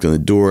room, knocked on the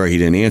door. He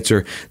didn't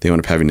answer. They wound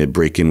up having to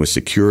break in with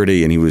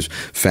security, and he was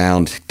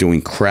found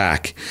doing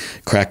crack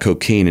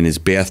cocaine in his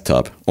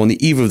bathtub on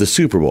the eve of the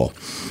Super Bowl.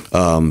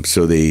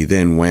 So they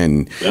then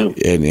went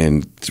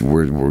and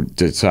were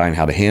deciding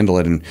how to handle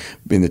it. And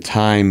in the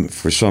time,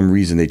 for some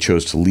reason, they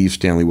chose to leave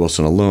Stanley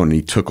Wilson alone, and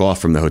he took off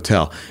from the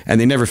hotel.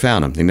 And they never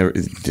found him.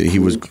 He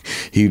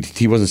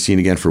wasn't seen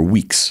again for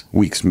weeks,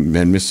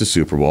 and missed the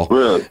Super Bowl.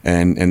 Really?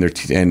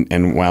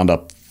 And wound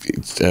up.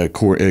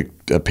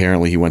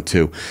 Apparently, he went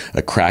to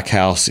a crack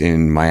house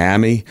in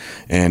Miami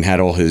and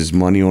had all his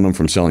money on him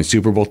from selling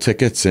Super Bowl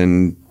tickets,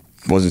 and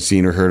wasn't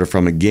seen or heard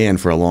from again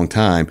for a long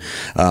time.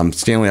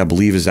 Stanley, I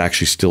believe, is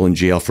actually still in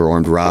jail for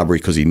armed robbery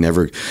because he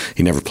never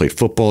played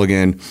football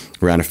again,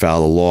 ran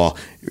afoul of the law.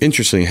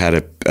 Interestingly,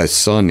 had a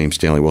son named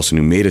Stanley Wilson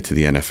who made it to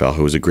the NFL,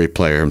 who was a great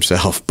player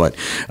himself, but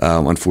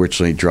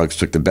unfortunately drugs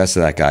took the best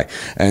of that guy.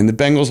 And the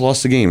Bengals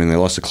lost the game, and they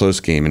lost a close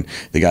game, and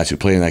the guys who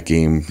played in that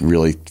game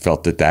really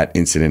felt that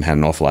incident had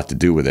an awful lot to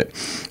do with it.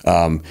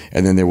 And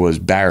then there was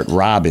Barrett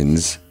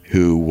Robbins,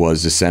 who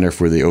was the center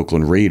for the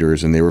Oakland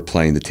Raiders, and they were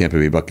playing the Tampa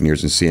Bay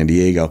Buccaneers in San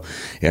Diego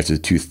after the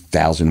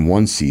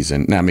 2001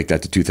 season. Now, make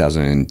that the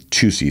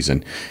 2002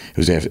 season. It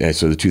was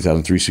after the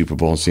 2003 Super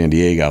Bowl in San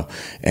Diego.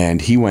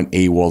 And he went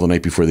AWOL the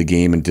night before the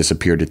game and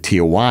disappeared to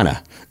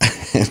Tijuana.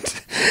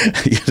 It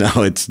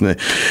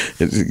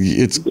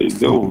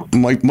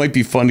might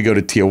be fun to go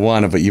to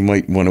Tijuana, but you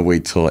might want to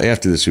wait till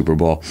after the Super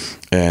Bowl.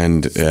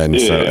 And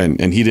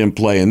he didn't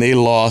play, and they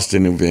lost.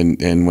 And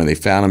when they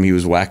found him, he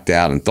was whacked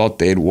out and thought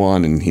they had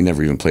won, and he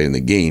never even played in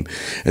the game.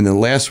 And the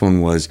last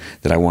one was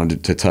that I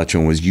wanted to touch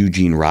on was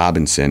Eugene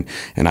Robinson,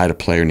 and I had a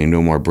player named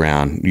Omar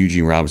Brown.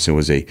 Eugene Robinson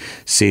was a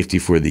safety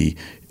for the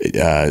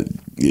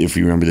if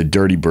you remember the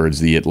Dirty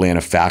Birds, the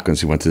Atlanta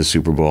Falcons, who went to the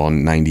Super Bowl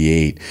in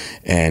 '98,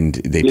 and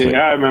they played.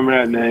 I remember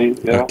that name.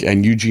 Yeah.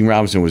 And Eugene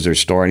Robinson was their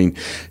starting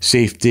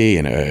safety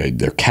and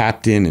their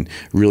captain, and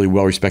really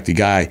well-respected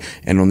guy.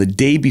 And on the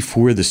day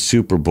before the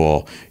Super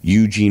Bowl,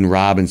 Eugene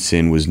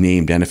Robinson was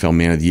named NFL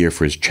Man of the Year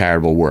for his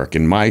charitable work.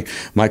 And my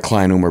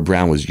client Omar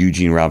Brown was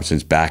Eugene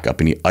Robinson's backup,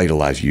 and he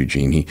idolized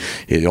Eugene. He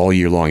all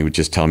year long he would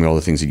just tell me all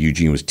the things that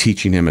Eugene was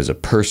teaching him as a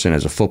person,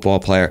 as a football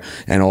player,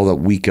 and all the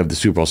week of the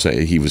Super Bowl. So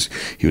he was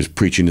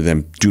preaching to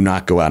them, do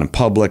not go out in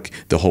public.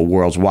 The whole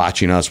world's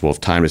watching us. We'll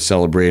have time to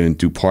celebrate and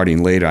do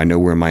partying later. I know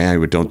we're in Miami,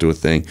 but don't do a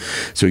thing.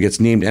 So he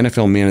gets named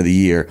NFL Man of the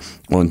Year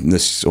on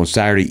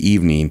Saturday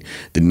evening,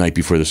 the night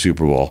before the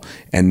Super Bowl.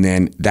 And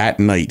then that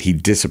night he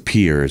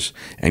disappears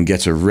and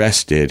gets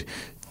arrested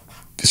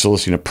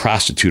soliciting a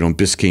prostitute on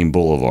Biscayne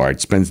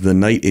Boulevard, spends the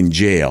night in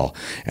jail,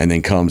 and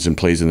then comes and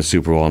plays in the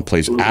Super Bowl and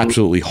plays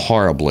absolutely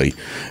horribly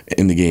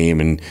in the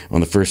game. And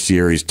on the first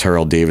series,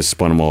 Terrell Davis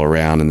spun him all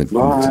around, and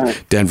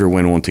Denver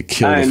went on to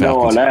kill the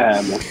Falcons.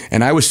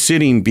 And I was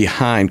sitting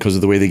behind because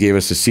of the way they gave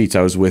us the seats.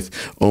 I was with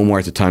Omar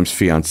at the time's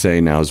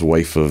fiance, now his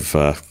wife of,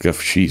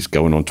 she's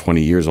going on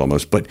 20 years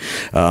almost. But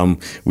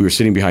we were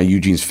sitting behind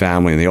Eugene's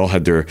family, and they all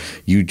had their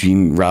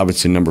Eugene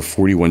Robinson number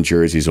 41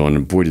 jerseys on.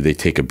 And boy, did they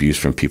take abuse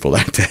from people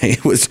that day.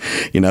 It was,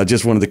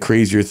 just one of the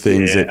crazier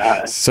things.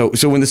 Yeah. So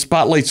when the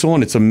spotlight's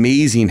on, it's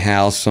amazing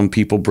how some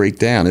people break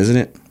down, isn't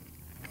it?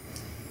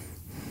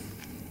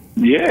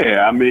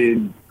 Yeah, I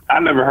mean, I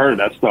never heard of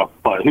that stuff,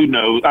 but who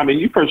knows? I mean,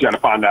 you first got to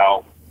find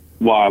out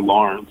why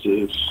Lawrence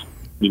is,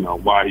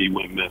 why he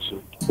went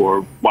missing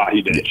or why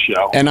he didn't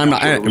show. And I'm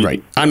not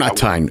right. I'm not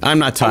tying. I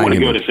want to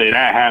go to say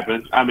that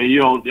happened. I mean,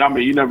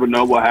 you never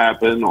know what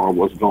happened or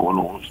what's going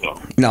on. So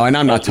no, and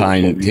I'm not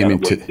tying him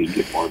into.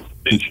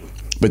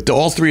 But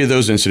all three of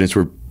those incidents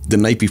were the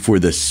night before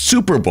the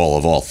Super Bowl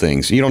of all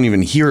things. You don't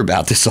even hear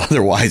about this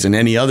otherwise in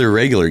any other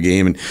regular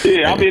game. And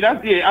that's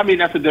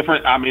a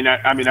different.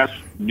 That's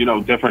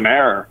different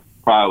era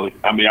probably.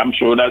 I mean, I'm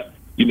sure that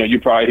you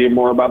probably hear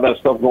more about that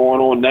stuff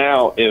going on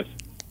now if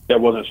there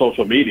wasn't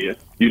social media.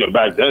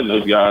 Back then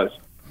those guys,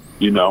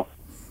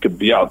 could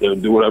be out there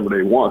and do whatever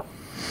they want.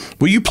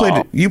 Well, you played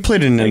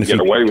in an get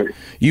away with it.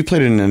 You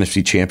played in an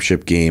NFC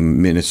Championship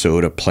game,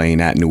 Minnesota playing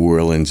at New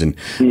Orleans, and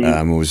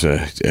it was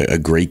a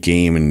great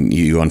game. And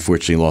you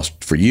unfortunately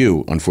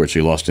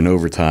lost in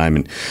overtime,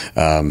 and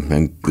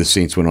the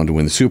Saints went on to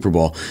win the Super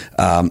Bowl.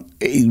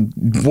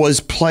 Was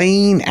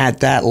playing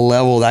at that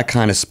level, that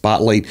kind of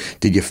spotlight,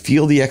 did you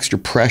feel the extra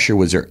pressure?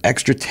 Was there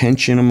extra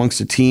tension amongst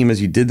the team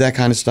as you did that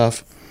kind of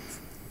stuff?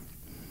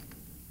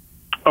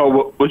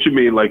 Oh, what you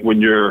mean, like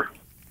when you're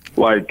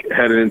like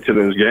headed into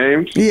those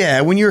games.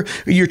 Yeah, when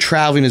you're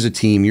traveling as a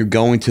team, you're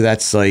going to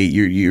that site,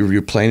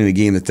 you're playing in a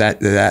game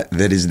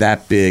that is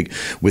that big,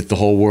 with the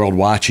whole world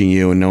watching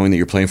you and knowing that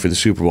you're playing for the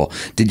Super Bowl.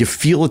 Did you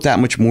feel it that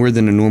much more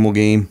than a normal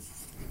game?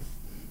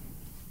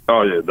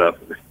 Oh yeah,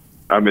 definitely.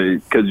 I mean,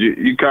 because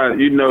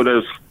you know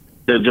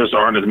there just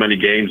aren't as many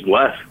games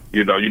left.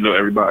 You know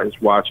everybody's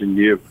watching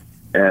you,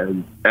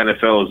 and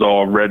NFL is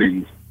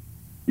already,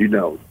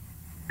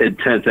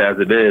 intense as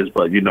it is,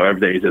 but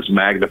everything is just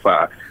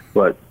magnified.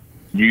 But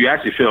you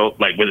actually feel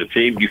like with a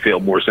team, you feel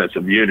more sense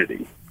of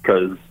unity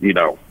because,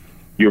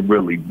 you're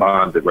really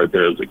bonded right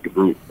there as a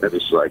group. And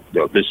it's like,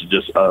 this is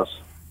just us.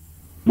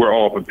 We're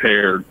all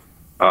prepared.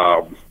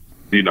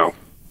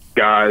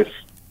 Guys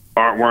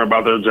aren't worrying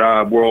about their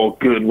job. We're all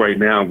good right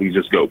now. We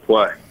just go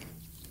play.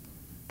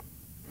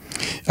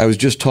 I was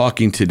just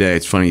talking today.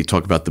 It's funny you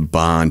talk about the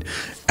bond,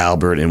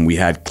 Albert, and we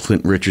had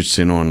Clint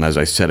Richardson on, as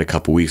I said, a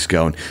couple weeks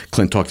ago, and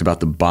Clint talked about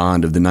the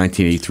bond of the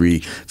 1983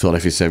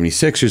 Philadelphia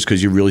 76ers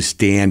because you really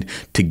stand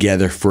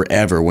together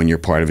forever when you're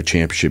part of a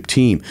championship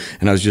team.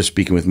 And I was just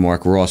speaking with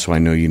Mark Ross, who I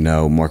know you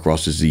know. Mark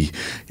Ross is the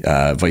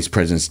Vice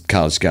President,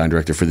 College Scouting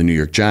Director for the New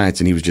York Giants,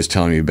 and he was just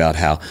telling me about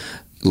how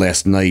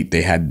last night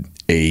they had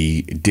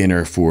a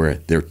dinner for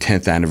their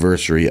 10th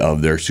anniversary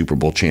of their Super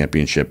Bowl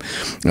championship.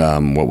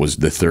 What was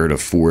the third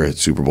of 4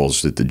 Super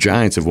Bowls that the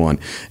Giants have won,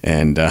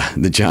 and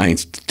the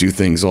Giants do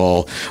things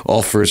all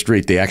first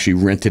rate. They actually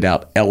rented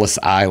out Ellis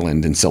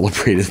Island and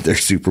celebrated their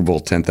Super Bowl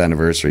 10th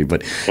anniversary.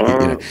 But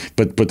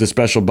but the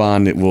special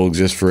bond, it will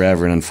exist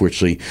forever. And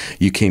unfortunately,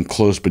 you came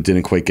close but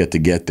didn't quite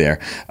get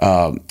there.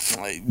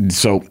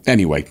 So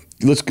anyway.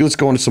 Let's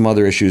go into some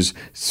other issues,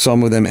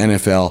 some of them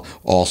NFL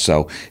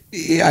also.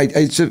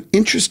 It's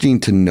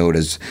interesting to note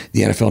as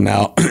the NFL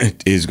now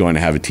is going to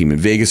have a team in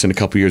Vegas in a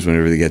couple of years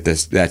whenever they get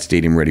that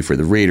stadium ready for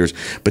the Raiders.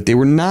 But they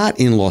were not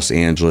in Los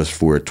Angeles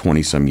for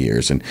 20-some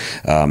years. And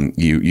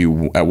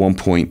you at one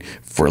point,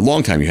 for a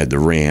long time, you had the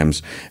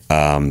Rams.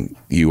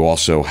 You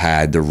also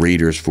had the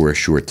Raiders for a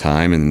short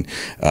time.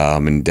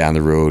 And down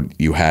the road,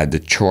 you had the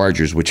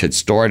Chargers, which had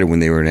started when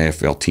they were an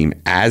NFL team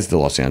as the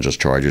Los Angeles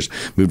Chargers,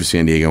 moved to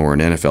San Diego and were an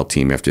NFL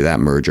team after that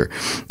merger.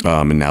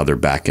 And now they're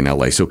back in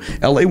LA. So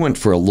LA went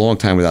for a long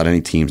time without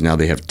any teams. Now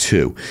they have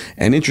 2.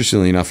 And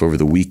interestingly enough, over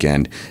the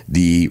weekend,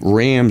 the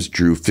Rams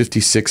drew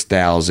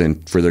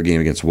 56,000 for their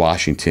game against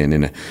Washington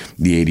in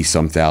the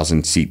 80-some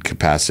thousand seat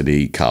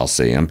capacity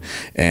Coliseum.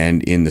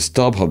 And in the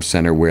StubHub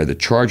Center, where the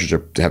Chargers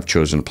have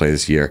chosen to play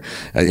this year,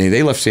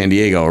 they left San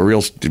Diego,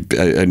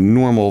 a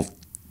normal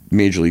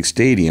Major League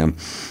stadium,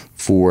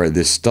 for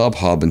this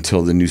StubHub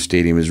until the new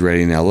stadium is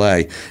ready in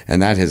LA,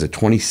 and that has a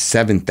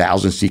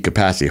 27,000 seat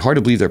capacity. Hard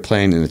to believe they're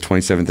playing in a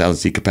 27,000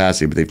 seat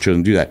capacity, but they've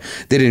chosen to do that.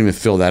 They didn't even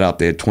fill that up.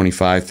 They had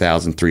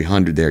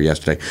 25,300 there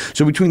yesterday.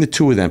 So between the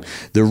two of them,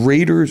 the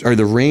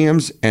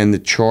Rams and the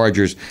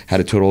Chargers had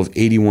a total of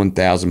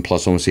 81,000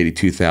 plus almost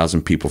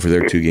 82,000 people for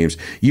their 2 games.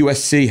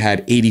 USC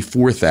had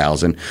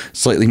 84,000,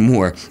 slightly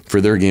more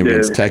for their game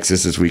against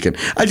Texas this weekend.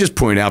 I just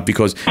point out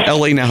because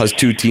LA now has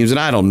 2 teams,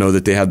 and I don't know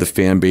that they have the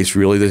fan base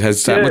really that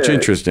has that much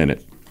interest in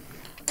it.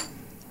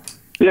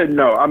 Yeah,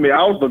 no. I mean,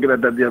 I was looking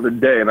at that the other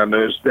day, and I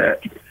noticed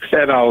that,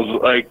 and I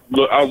was like,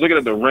 I was looking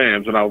at the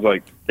Rams, and I was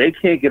like, they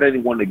can't get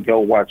anyone to go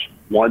watch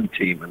one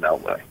team in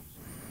LA.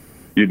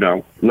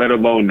 Let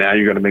alone now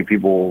you're going to make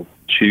people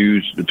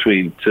choose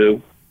between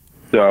 2.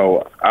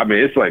 So I mean,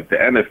 it's like the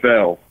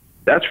NFL.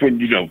 That's when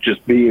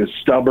just being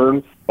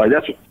stubborn. Like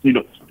that's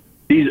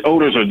these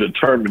owners are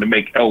determined to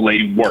make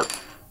LA work,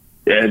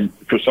 and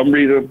for some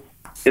reason,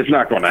 it's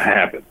not going to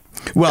happen.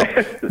 Well,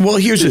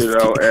 here's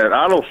and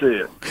I don't see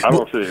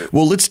it.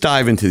 Well, let's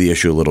dive into the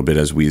issue a little bit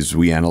as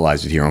we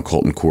analyze it here on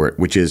Colton Court,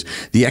 which is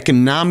the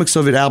economics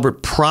of it,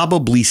 Albert,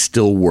 probably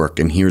still work,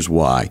 and here's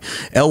why.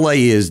 LA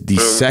is the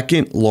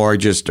second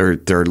largest or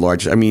third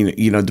largest. I mean,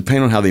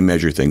 depending on how they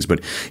measure things,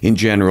 but in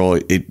general,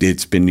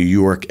 it's been New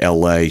York,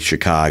 LA,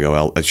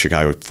 Chicago,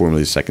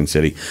 formerly the second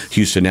city,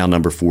 Houston now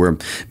number 4,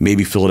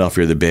 maybe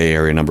Philadelphia or the Bay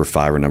Area number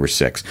 5 or number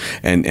 6,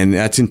 and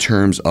that's in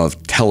terms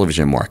of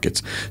television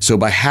markets. So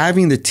by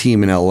having the team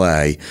in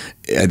LA,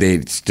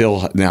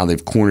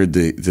 they've cornered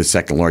the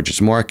second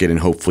largest market, and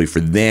hopefully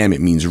for them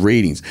it means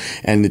ratings.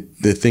 And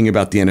the thing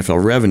about the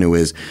NFL revenue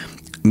is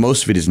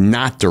most of it is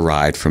not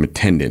derived from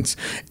attendance.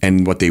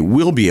 And what they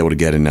will be able to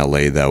get in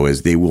LA, though,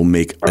 is they will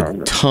make a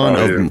ton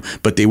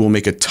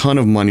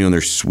of money on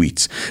their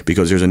suites,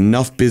 because there's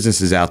enough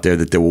businesses out there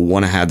that they will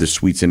want to have their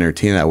suites and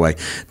entertain that way,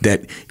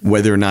 that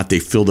whether or not they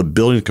fill the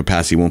building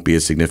capacity won't be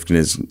as significant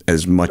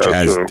as much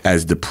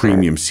as the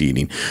premium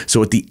seating.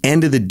 So at the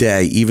end of the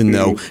day, even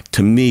though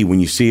to me, when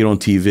you see it on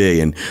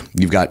TV and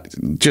you've got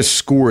just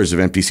scores of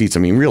empty seats, I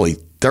mean, really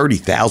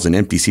 30,000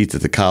 empty seats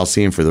at the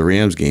Coliseum for the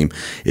Rams game,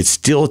 it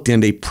still at the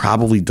end of the day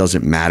probably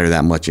doesn't matter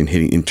that much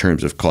in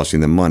terms of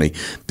costing them money,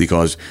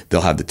 because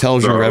they'll have the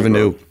television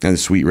revenue and the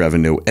suite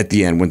revenue at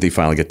the end when they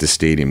finally get the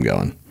stadium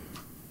going.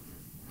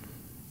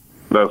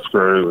 That's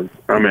crazy.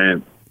 I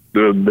mean,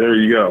 there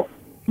you go.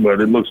 But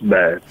it looks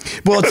bad.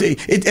 Well,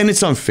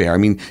 it's unfair. I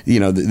mean,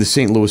 the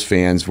St. Louis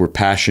fans were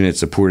passionate,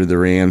 supported the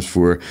Rams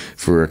for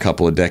a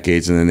couple of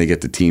decades, and then they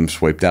get the team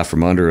swiped out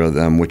from under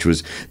them, which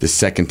was the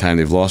second time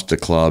they've lost the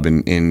club.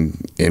 And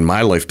in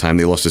my lifetime,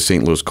 they lost the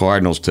St. Louis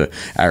Cardinals to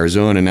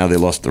Arizona, and now they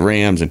lost the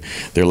Rams, and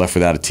they're left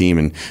without a team,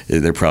 and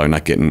they're probably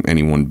not getting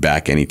anyone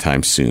back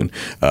anytime soon,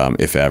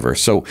 if ever.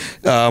 So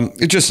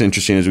it's just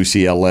interesting as we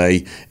see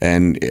L.A.,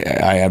 and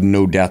I have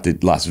no doubt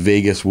that Las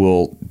Vegas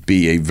will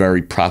be a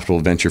very profitable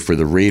venture for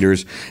the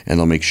Raiders, and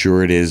they'll make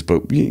sure it is.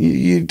 But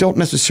you won't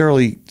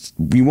necessarily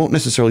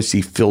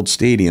see filled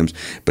stadiums,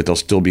 but they'll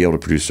still be able to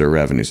produce their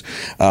revenues.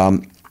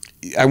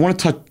 I want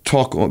to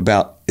talk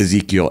about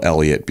Ezekiel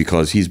Elliott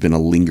because he's been a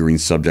lingering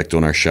subject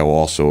on our show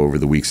also over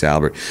the weeks,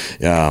 Albert.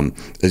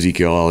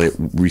 Ezekiel Elliott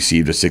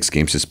received a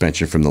 6-game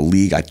suspension from the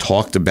league. I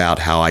talked about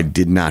how I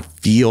did not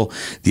feel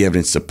the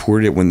evidence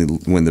supported it when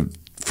the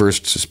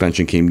first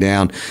suspension came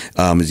down.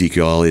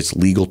 Ezekiel Elliott's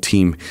legal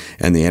team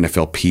and the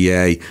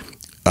NFLPA,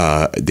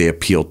 they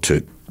appealed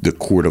to the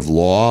court of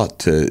law,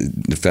 to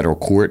the federal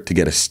court, to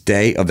get a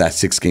stay of that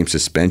 6-game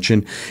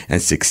suspension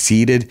and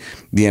succeeded.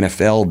 The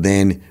NFL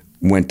then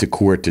went to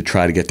court to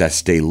try to get that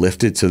stay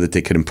lifted so that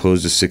they could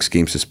impose a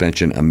 6-game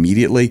suspension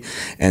immediately.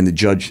 And the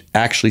judge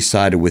actually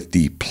sided with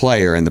the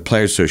player and the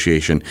Players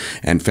Association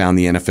and found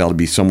the NFL to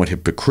be somewhat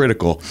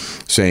hypocritical,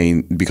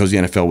 saying because the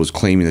NFL was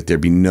claiming that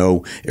there'd be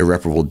no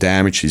irreparable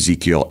damage to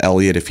Ezekiel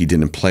Elliott if he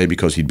didn't play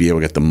because he'd be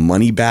able to get the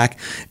money back.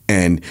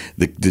 And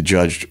the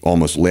judge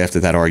almost laughed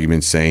at that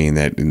argument, saying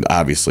that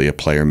obviously a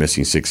player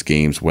missing 6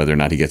 games, whether or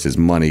not he gets his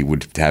money,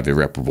 would have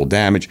irreparable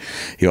damage.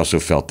 He also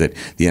felt that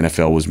the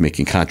NFL was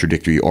making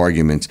contradictory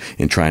arguments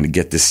in trying to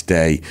get the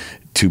stay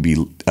to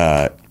be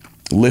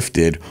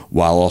lifted,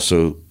 while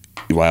also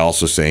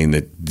saying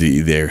that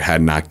they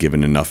had not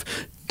given enough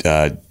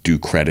due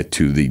credit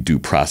to the due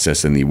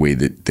process and the way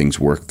that things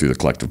work through the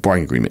collective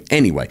bargaining agreement.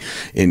 Anyway,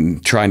 in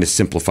trying to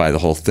simplify the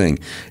whole thing,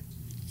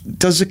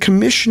 does the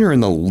commissioner in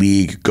the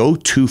league go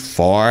too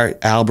far,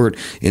 Albert,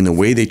 in the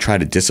way they try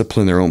to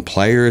discipline their own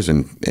players?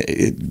 And,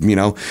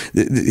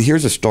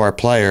 here's a star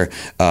player.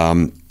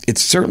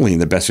 It's certainly in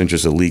the best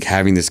interest of the league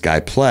having this guy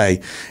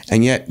play,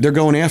 and yet they're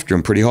going after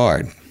him pretty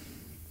hard.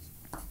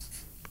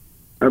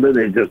 I mean,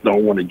 they just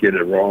don't want to get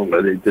it wrong,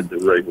 but they did the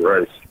Ray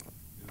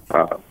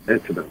Rice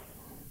incident.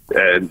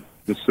 And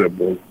it's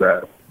simple as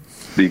that.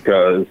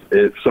 Because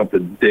if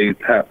something did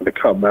happen to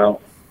come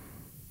out,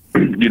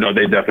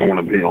 they definitely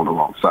want to be on the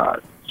wrong side.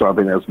 So I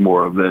think that's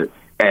more of it.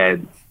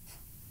 And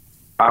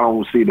I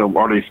don't see them.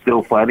 Are they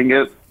still fighting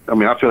it? I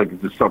mean, I feel like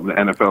it's just something the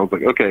NFL is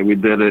like, okay, we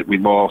did it. We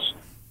lost.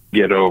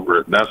 Get over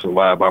it. That's the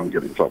vibe I'm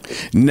getting from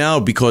it. No,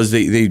 because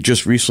they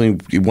just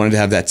recently wanted to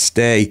have that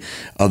stay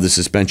of the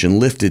suspension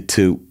lifted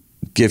to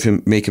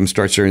make him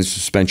start serving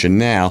suspension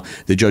now.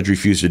 The judge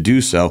refused to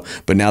do so,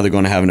 but now they're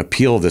going to have an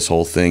appeal of this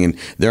whole thing, and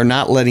they're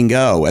not letting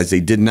go, as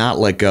they did not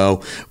let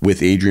go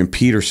with Adrian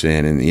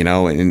Peterson,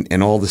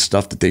 and all the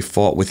stuff that they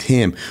fought with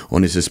him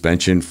on his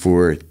suspension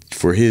for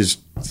his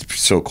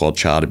so-called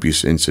child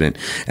abuse incident.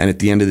 And at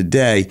the end of the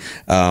day,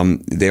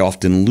 they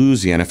often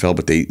lose the NFL,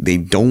 but they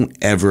don't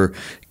ever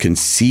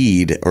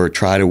concede or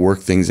try to work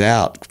things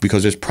out,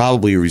 because there's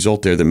probably a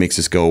result there that makes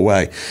this go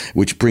away,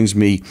 which brings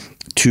me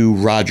to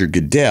Roger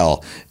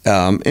Goodell.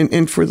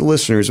 And for the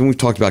listeners, and we've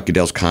talked about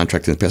Goodell's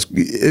contract in the past,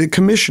 the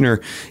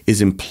commissioner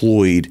is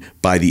employed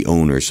by the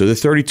owners. So the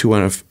 32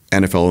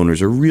 NFL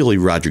owners are really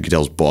Roger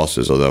Goodell's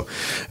bosses, although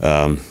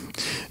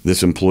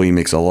this employee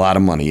makes a lot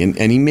of money.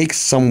 And he makes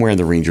somewhere in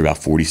the range of about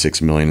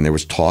 $46 million. And there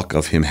was talk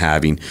of him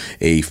having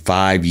a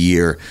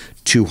 5-year,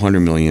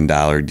 $200 million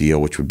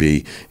deal, which would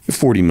be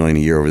 $40 million a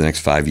year over the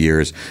next 5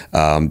 years,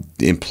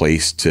 in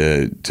place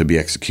to be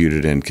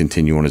executed and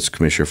continue on as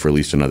commissioner for at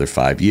least another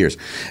 5 years.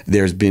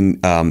 There's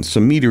been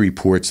some media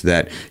reports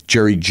that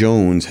Jerry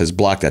Jones has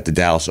blocked that. The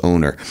Dallas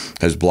owner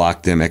has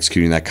blocked them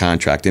executing that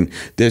contract. And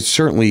there's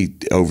certainly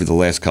over the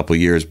last couple of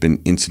years been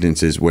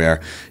incidences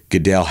where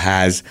Goodell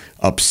has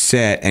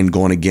upset and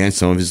gone against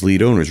some of his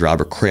lead owners.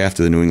 Robert Kraft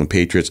of the New England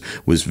Patriots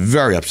was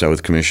very upset with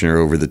the commissioner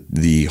over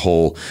the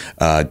whole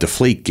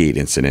Deflategate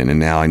incident. And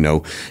now I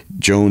know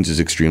Jones is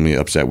extremely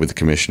upset with the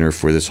commissioner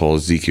for this whole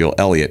Ezekiel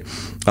Elliott.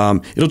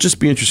 It'll just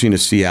be interesting to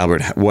see,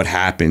 Albert, what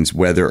happens,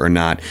 whether or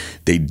not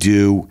they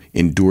do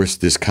endorse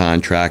this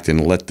contract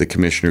and let the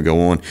commissioner go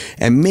on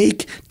and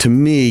make, to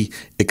me,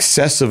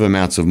 excessive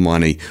amounts of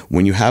money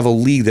when you have a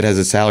league that has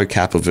a salary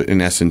cap of, in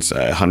essence,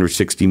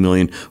 $160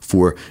 million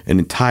for an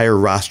entire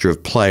roster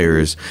of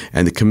players,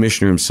 and the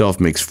commissioner himself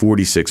makes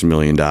 $46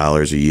 million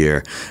a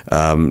year.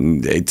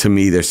 To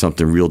me, there's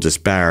something real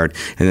disparate,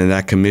 and then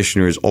that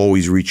commissioner is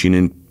always reaching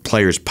in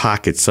players'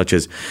 pockets, such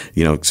as,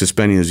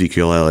 suspending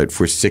Ezekiel Elliott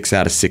for 6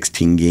 out of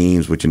 16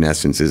 games, which in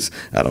essence is,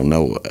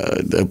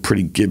 a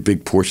pretty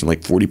big portion,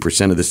 like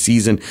 40% of the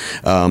season.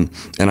 And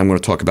I'm going to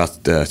talk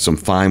about some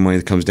fine money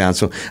that comes down.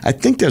 So I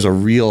think there's a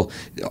real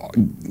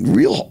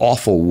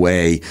awful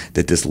way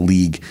that this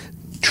league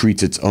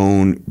treats its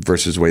own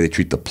versus the way they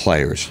treat the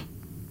players.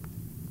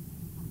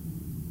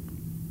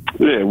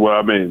 Yeah, well,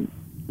 I mean,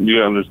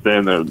 you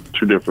understand there are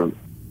two different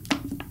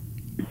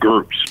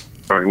groups.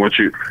 I mean,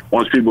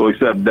 once people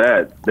accept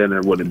that, then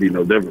there wouldn't be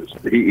no difference.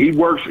 He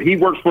works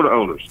for the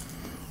owners.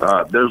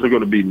 There's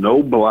going to be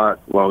no block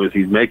as long as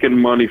he's making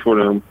money for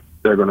them.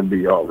 They're going to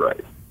be all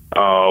right.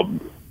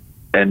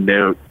 And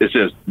it's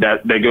just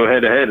that they go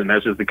head to head, and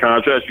that's just the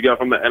contrast you got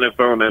from the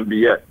NFL and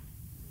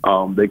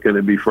NBA. They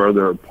couldn't be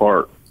further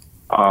apart.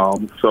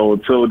 So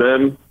until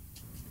then,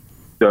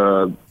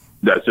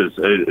 that's just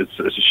it's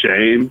a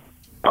shame.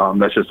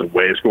 That's just the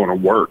way it's going to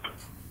work.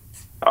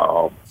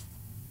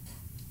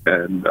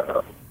 And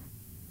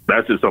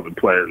that's just something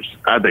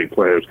I think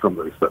players come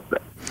to accept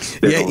that.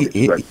 They don't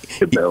expect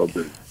Goodell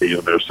to be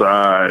on their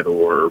side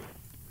or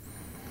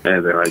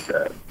anything like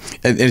that.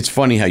 And it's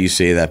funny how you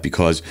say that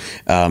because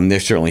there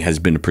certainly has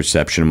been a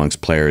perception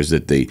amongst players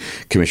that the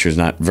commissioner is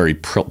not very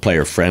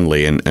player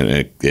friendly, and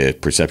a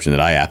perception that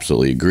I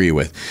absolutely agree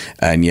with.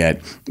 And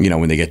yet,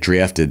 when they get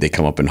drafted, they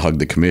come up and hug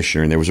the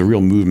commissioner, and there was a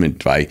real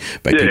movement by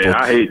people. Yeah,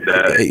 I hate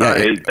that. I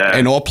hate that.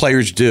 And all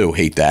players do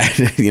hate that.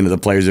 The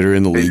players that are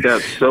in the league. He's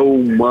got so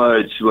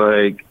much,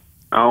 I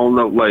don't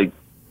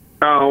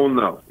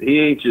know. He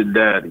ain't your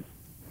daddy,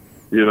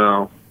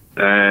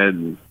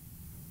 and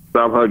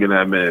stop hugging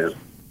that man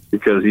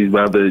because he's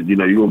about to, you're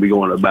going to be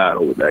going to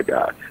battle with that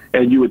guy.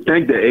 And you would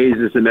think the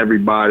agents and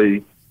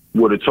everybody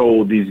would have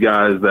told these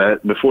guys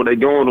that before they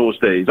go on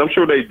stage. I'm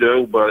sure they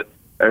do, but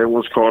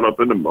everyone's caught up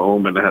in the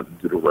moment and have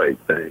to do the right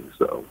thing.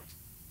 So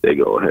they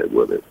go ahead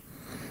with it.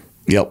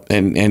 Yep,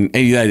 and that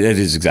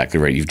is exactly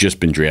right. You've just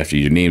been drafted.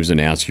 Your name's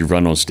announced. You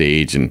run on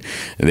stage, and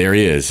there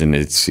he is. And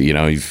it's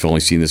you've only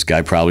seen this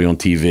guy probably on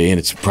TV, and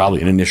it's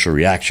probably an initial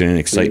reaction and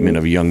excitement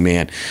of a young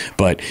man.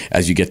 But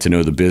as you get to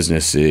know the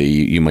business,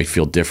 you might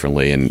feel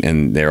differently.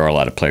 And there are a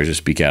lot of players who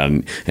speak out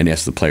and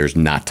ask the players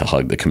not to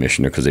hug the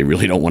commissioner because they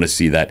really don't want to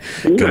see that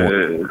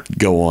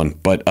go on.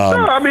 But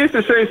no, I mean, it's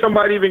the same.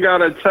 Somebody even got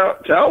to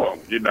tell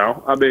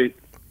them. I mean,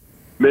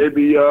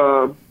 maybe.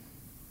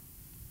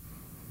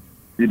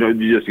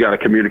 You just got to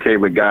communicate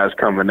with guys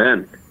coming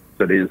in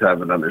so they just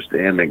have an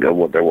understanding of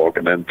what they're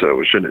walking into.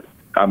 They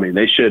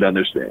should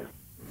understand,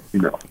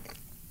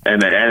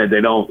 And they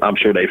don't, I'm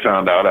sure they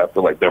found out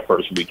after their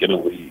first week in the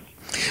league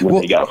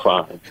when they got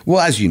fined. Well,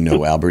 as you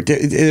know, Albert,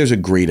 there's a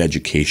great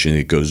education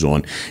that goes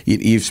on.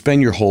 You've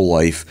spent your whole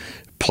life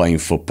playing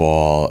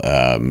football,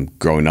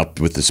 growing up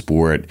with the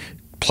sport,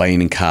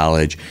 playing in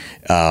college,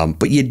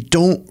 but you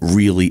don't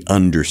really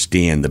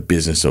understand the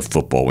business of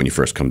football when you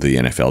first come to the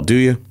NFL, do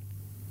you?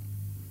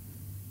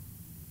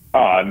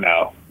 Oh,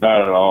 no,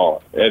 not at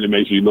all. And it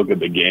makes you look at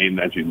the game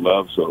that you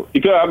love. So,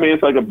 because,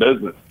 it's like a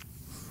business.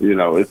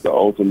 It's the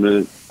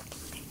ultimate,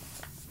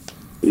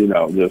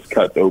 just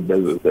cutthroat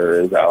business there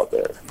is out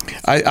there.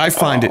 I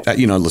find it,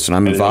 listen,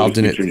 I'm involved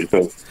in it.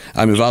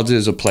 I'm involved in it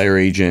as a player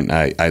agent.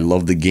 I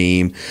love the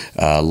game,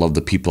 love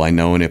the people I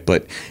know in it,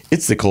 but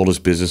it's the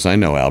coldest business I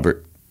know,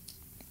 Albert.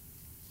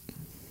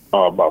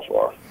 Oh, by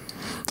far.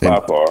 By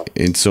far.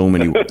 In so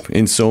many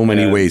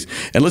ways.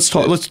 And let's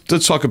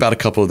talk about a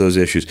couple of those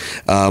issues.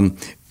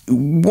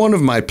 One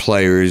of my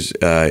players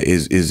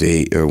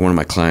one of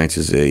my clients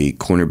is a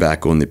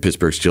cornerback on the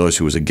Pittsburgh Steelers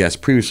who was a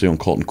guest previously on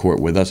Colton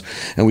Court with us,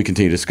 and we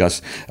continue to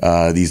discuss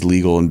these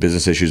legal and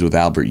business issues with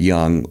Albert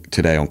Young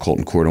today on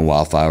Colton Court on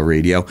Wildfire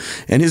Radio.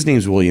 And his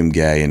name's William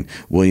Gay, and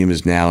William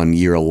is now in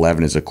year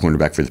 11 as a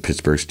cornerback for the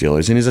Pittsburgh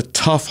Steelers, and is a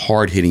tough,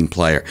 hard-hitting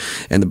player.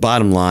 And the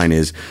bottom line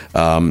is,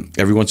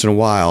 every once in a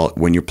while,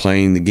 when you're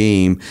playing the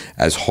game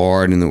as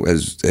hard in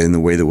the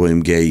way that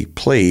William Gay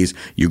plays,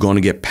 you're going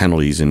to get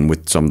penalties, and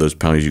with some of those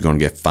penalties, you're going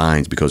to get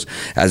fines because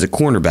as a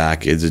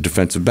cornerback, as a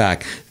defensive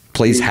back,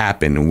 plays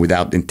happen, and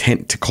without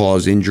intent to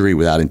cause injury,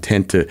 without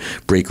intent to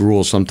break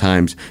rules,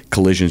 sometimes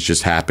collisions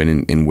just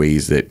happen in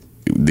ways that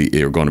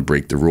they're going to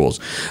break the rules.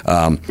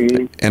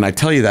 And I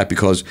tell you that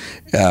because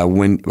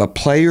when a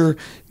player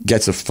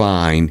gets a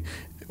fine,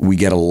 we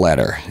get a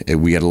letter.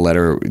 We get a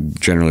letter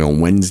generally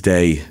on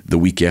Wednesday, the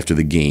week after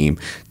the game,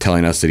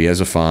 telling us that he has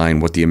a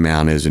fine, what the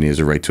amount is, and he has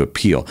a right to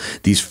appeal.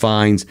 These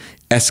fines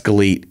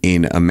escalate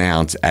in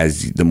amounts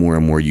as the more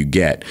and more you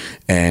get.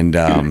 And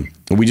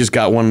we just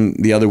got one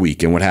the other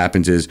week, and what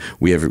happens is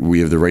we have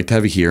the right to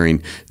have a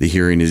hearing. The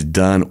hearing is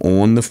done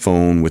on the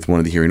phone with one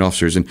of the hearing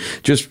officers, and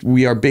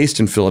we are based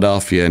in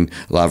Philadelphia, and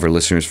a lot of our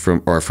listeners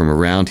are from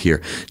around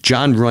here.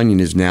 John Runyon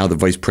is now the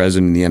vice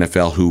president in the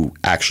NFL who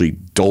actually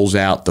doles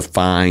out the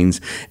fines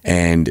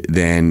and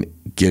then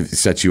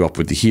sets you up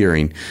with the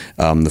hearing,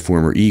 the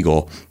former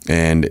Eagle.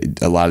 And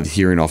a lot of the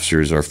hearing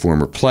officers are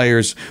former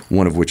players,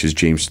 one of which is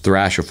James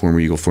Thrash, a former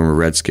Eagle, former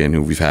Redskin,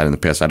 who we've had in the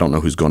past. I don't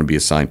know who's going to be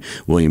assigned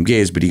William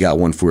Gaze, but he got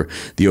one for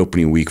the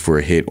opening week for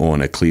a hit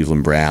on a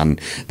Cleveland Brown.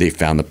 They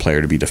found the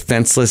player to be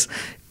defenseless.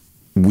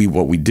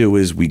 What we do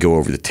is we go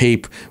over the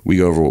tape, we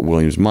go over what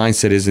Williams'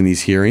 mindset is in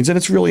these hearings, and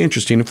it's really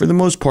interesting. And for the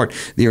most part,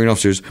 the hearing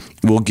officers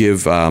will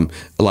give a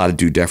lot of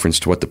due deference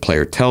to what the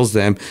player tells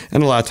them,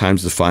 and a lot of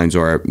times the fines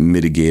are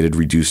mitigated,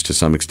 reduced to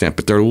some extent,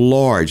 but they're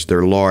large.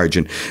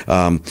 And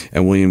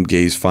William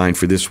Gay's fine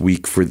for this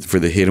week for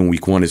the hit in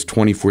week 1 is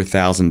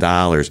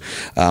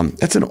 $24,000.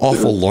 That's an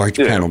awful large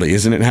penalty,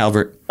 isn't it,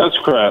 Albert? That's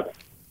crap.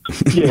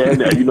 Yeah,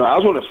 I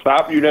was going to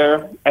stop you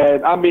there,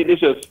 and it's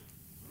just.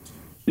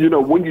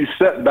 when you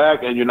set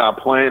back and you're not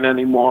playing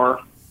anymore,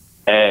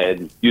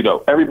 and,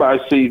 everybody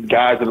sees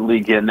guys in the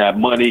league getting that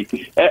money.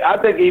 And I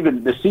think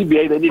even the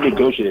CBA, they need to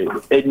negotiate.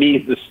 It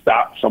needs to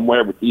stop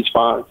somewhere with these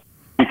fines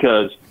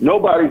because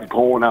nobody's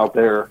going out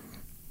there.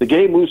 The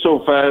game moves so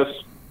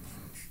fast.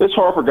 It's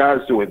hard for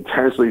guys to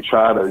intentionally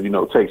try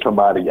to, take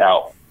somebody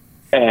out.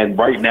 And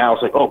right now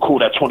it's like, oh, cool,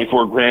 that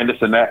 $24,000,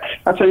 this and that.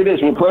 I tell you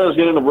this, when players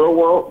get in the real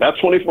world, that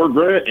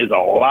 $24,000 is a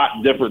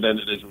lot different than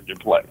it is when you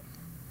play.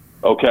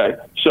 Okay,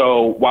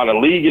 so while the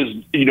league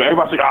is,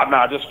 everybody's like, oh,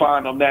 nah, just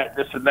fine on that,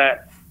 this and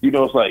that.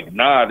 It's like,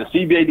 nah, the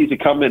CBA needs to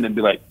come in and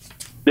be like,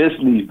 this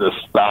needs to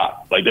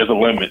stop. Like, there's a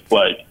limit.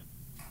 Like,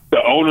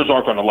 the owners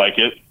aren't going to like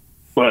it,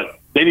 but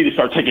they need to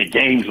start taking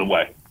games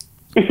away.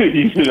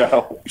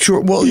 Sure.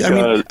 Well,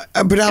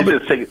 but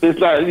Albert, it's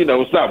not,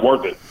 it's not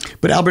worth it.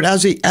 But Albert,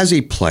 as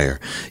a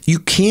player, you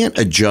can't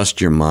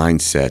adjust your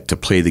mindset to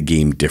play the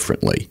game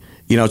differently.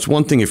 It's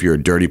one thing if you're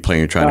a dirty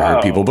player and trying to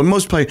hurt people, but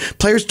most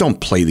players don't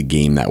play the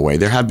game that way.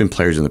 There have been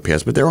players in the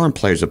past, but there aren't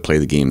players that play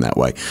the game that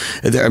way.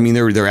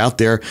 They're out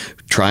there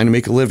trying to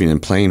make a living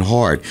and playing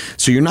hard.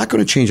 So you're not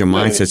going to change a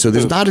mindset. So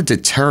there's not a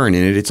deterrent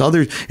in it.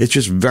 It's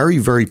just very,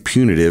 very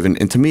punitive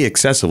and to me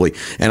excessively.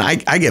 And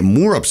I get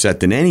more upset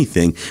than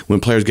anything when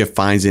players get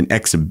fines in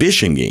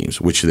exhibition games,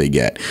 which they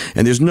get.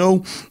 And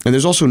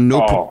there's also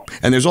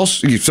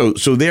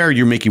so there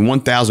you're making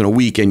 $1,000 a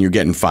week and you're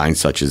getting fines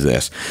such as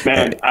this.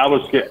 Man, I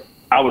was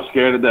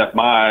scared to death.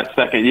 My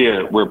second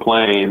year, we're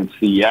playing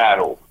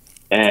Seattle.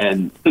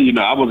 And,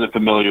 I wasn't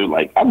familiar.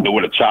 Like, I knew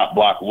what a chop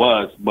block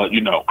was, but,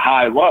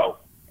 high-low.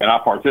 And I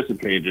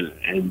participated.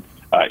 And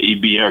Eric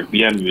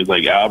Bieniemy was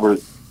like, Albert,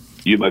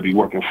 you might be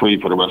working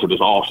free for the rest of this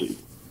offseason.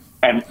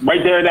 And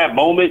right there in that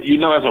moment,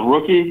 as a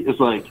rookie, it's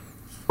like,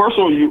 first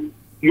of all, you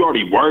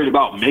already worried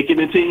about making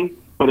the team.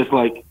 But it's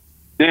like,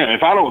 damn,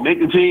 if I don't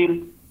make the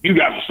team, you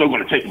guys are still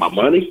going to take my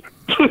money.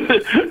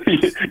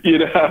 You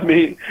know what I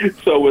mean?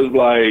 So it was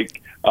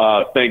like,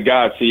 thank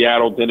God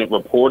Seattle didn't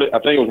report it. I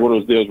think it was one of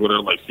those deals where they're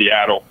like,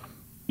 Seattle,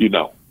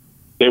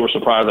 they were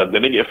surprised I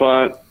didn't get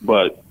fined,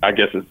 but I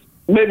guess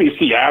maybe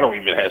Seattle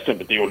even had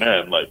sympathy on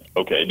them. Like,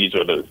 okay, these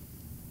are the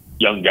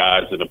young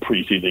guys in a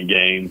preseason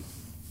game.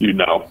 We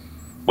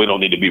don't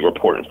need to be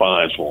reporting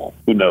fines for them.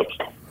 Who knows?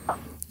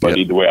 But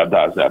either way, I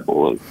dodged that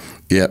bullet.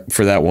 Yeah,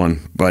 for that one.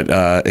 But,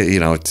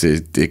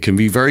 it can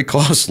be very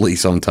costly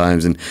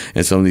sometimes and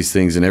some of these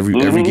things. And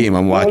every game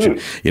I'm watching,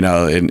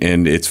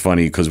 and it's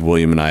funny because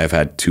William and I have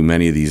had too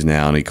many of these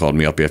now. And he called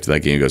me up after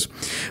that game. He goes,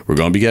 we're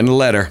going to be getting a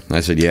letter.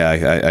 I said,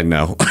 yeah, I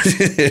know.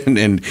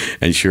 and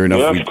sure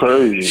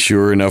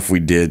enough, we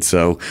did.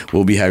 So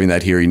we'll be having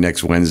that hearing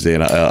next Wednesday.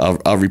 And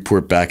I'll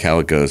report back how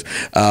it goes.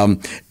 I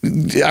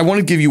want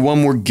to give you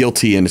one more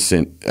guilty,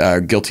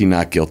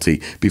 not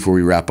guilty before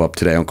we wrap up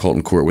today on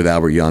Colton Court with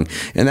Albert Young.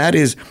 And that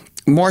is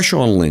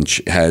Marshawn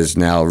Lynch has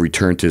now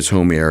returned to his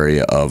home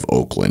area of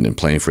Oakland and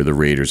playing for the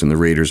Raiders. And the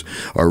Raiders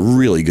are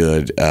really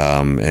good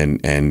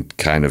and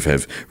kind of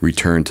have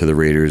returned to the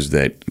Raiders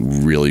that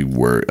really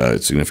were a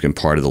significant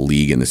part of the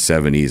league in the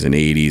 70s and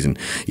 80s and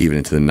even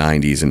into the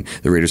 90s. And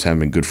the Raiders haven't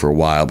been good for a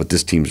while, but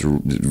this team's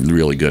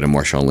really good. And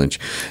Marshawn Lynch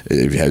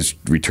has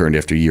returned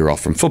after a year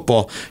off from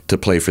football to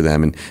play for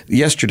them. And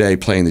yesterday,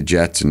 playing the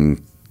Jets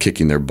and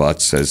kicking their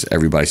butts, as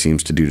everybody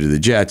seems to do to the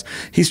Jets,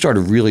 he started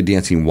really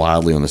dancing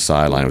wildly on the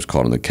sideline. It was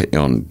caught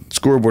on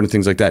scoreboard and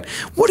things like that.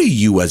 What do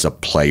you as a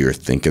player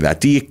think of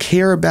that? Do you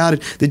care about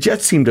it? The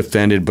Jets seemed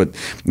offended, but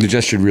the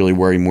Jets should really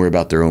worry more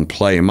about their own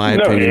play, in my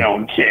opinion. They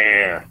don't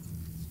care.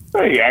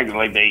 They act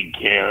like they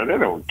care. They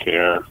don't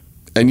care.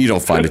 And you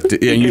don't find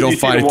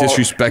it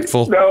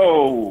disrespectful?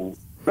 No.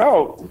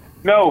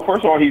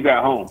 First of all, he's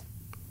at home.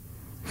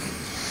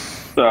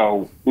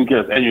 So who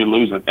cares? And you're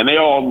losing. And they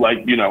all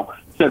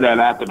said that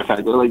after the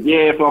fact. They're like,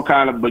 yeah, it's all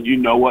kind of, but you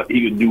know what?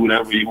 He can do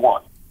whatever he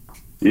wants.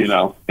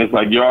 It's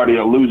like you're already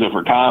a loser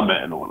for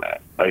commenting on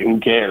that. Like, who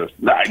cares?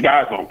 Nah,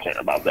 guys don't care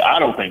about that. I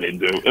don't think they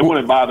do. It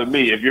wouldn't bother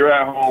me. If you're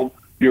at home,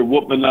 you're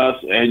whooping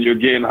us, and you're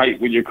getting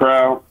hyped with your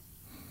crowd,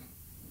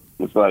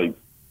 it's like,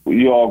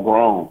 you all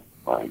grown.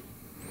 Like,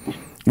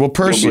 well,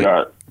 personally,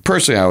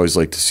 I always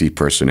like to see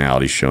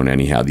personality shown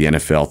anyhow. The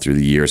NFL through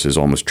the years has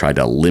almost tried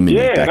to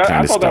eliminate that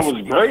kind of stuff. I thought that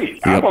was great.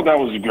 Yep. I thought that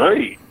was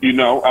great. You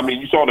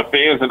saw the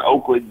fans in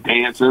Oakland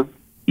dancing.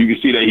 You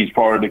can see that he's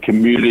part of the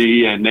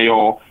community, and they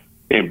all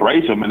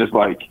embrace him. And it's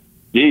like,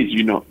 geez,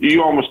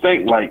 you almost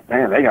think like,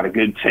 man, they got a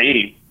good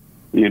team.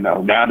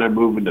 Now they're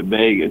moving to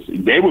Vegas.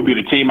 They would be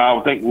the team I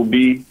would think would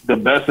be the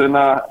best in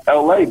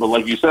L.A. But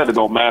like you said, it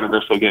don't matter.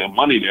 They're still getting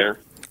money there.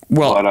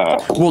 Well,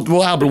 Albert,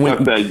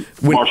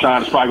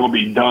 Marshawn is probably going to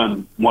be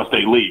done once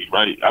they leave,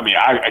 right? I mean,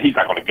 he's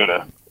not going to go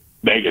to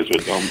Vegas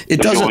with them. It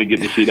doesn't you only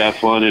get to see that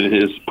fun in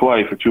his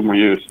play for 2 more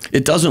years.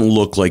 It doesn't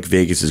look like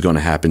Vegas is going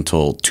to happen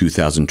until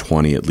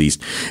 2020 at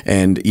least.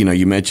 And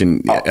you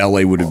mentioned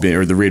LA would have been,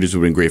 or the Raiders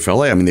would have been great for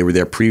LA. I mean, they were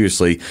there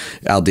previously.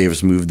 Al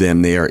Davis moved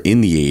them there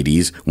in the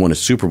 80s, won a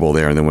Super Bowl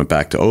there, and then went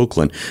back to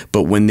Oakland.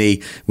 But when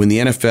the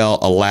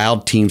NFL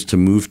allowed teams to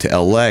move to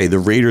LA, the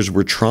Raiders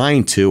were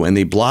trying to, and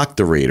they blocked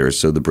the Raiders.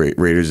 So the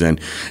Raiders then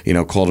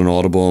called an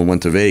audible and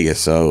went to Vegas.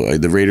 So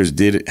the Raiders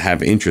did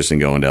have interest in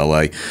going to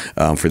LA.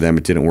 For them,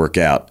 it didn't work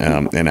out.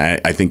 And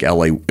I think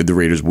the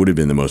Raiders would have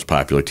been the most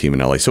popular team in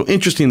LA. So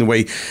interesting the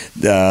way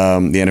the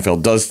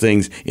NFL does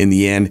things. In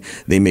the end,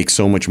 they make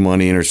so much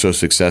money and are so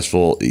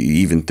successful,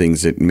 even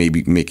things that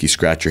maybe make you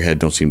scratch your head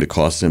don't seem to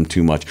cost them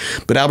too much.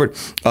 But Albert,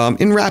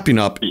 in wrapping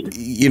up,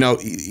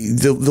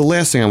 the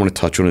last thing I want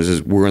to touch on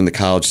is we're in the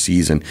college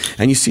season,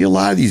 and you see a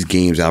lot of these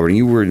games, Albert, and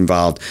you were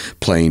involved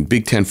playing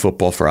Big Ten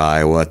football for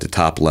Iowa at the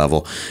top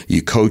level.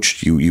 You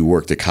coached, you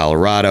worked at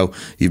Colorado,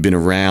 you've been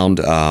around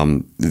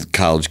the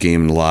college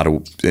game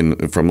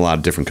from a lot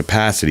of different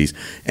capacities.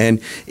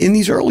 And in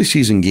these early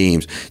season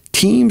games,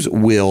 teams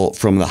will,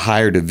 from the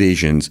higher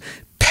divisions,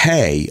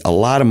 pay a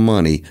lot of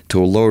money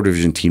to a lower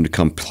division team to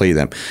come play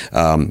them.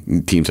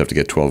 Teams have to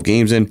get 12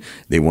 games in.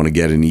 They want to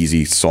get an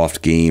easy,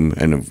 soft game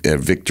and a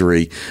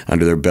victory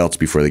under their belts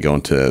before they go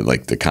into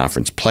like the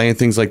conference play and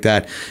things like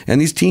that.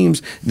 And these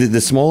teams, the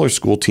smaller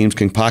school teams,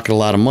 can pocket a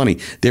lot of money.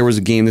 There was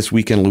a game this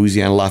weekend,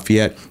 Louisiana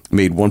Lafayette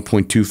made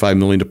 $1.25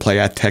 million to play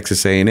at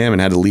Texas A&M and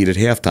had to lead at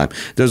halftime.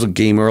 There was a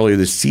game earlier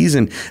this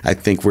season, I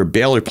think, where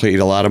Baylor paid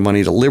a lot of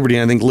money to Liberty,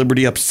 and I think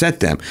Liberty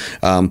upset them.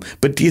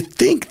 But do you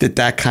think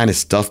that kind of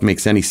stuff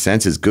makes any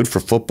sense? Is good for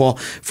football,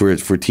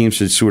 for teams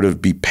to sort of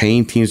be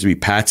paying teams to be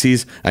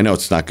patsies? I know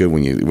it's not good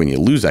when you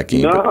lose that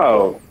game.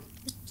 No,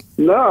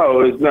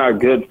 it's not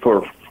good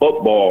for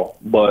football.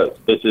 But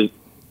this is,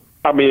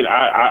 I mean,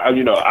 I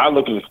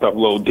look at this stuff a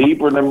little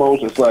deeper than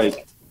most. It's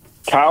like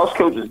college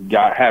coaches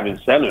have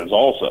incentives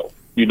also,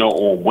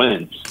 on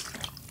wins.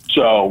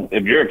 So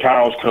if you're a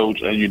college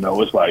coach and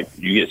it's like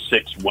you get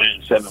 6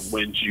 wins, 7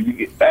 wins, you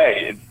get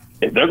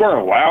if they're going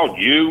to allow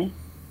you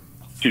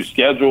to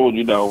schedule,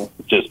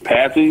 just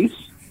patsies,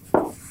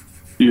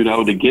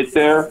 to get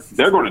there,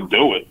 they're going to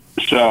do it.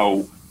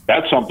 So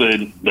that's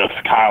something the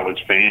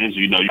college fans,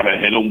 you got to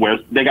hit them where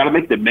they got to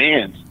make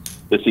demands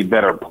to see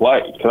better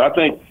play. Because I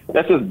think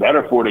that's just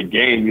better for the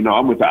game.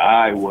 I'm with the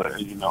Iowa,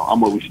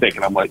 I'm always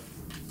thinking, I'm like,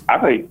 I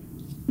think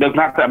there's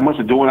not that much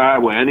to do in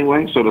Iowa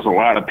anyway. So there's a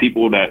lot of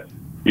people that,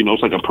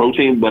 it's like a pro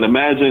team. But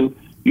imagine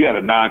you had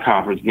a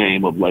non-conference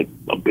game of like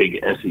a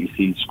big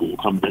SEC school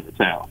coming into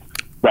town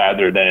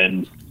rather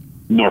than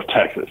North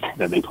Texas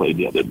that they played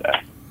the other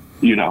day.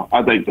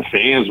 I think the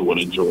fans would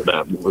enjoy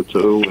that more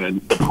too,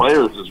 and the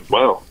players as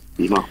well.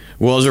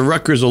 Well, as a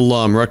Rutgers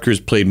alum, Rutgers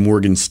played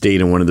Morgan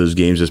State in one of those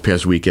games this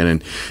past weekend,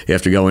 and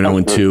after going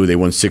 0-2, they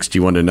won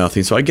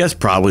 61-0. So I guess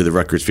probably the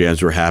Rutgers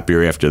fans were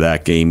happier after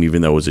that game,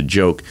 even though it was a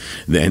joke,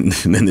 than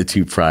the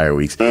 2 prior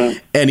weeks.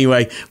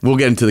 Anyway, we'll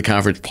get into the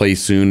conference play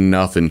soon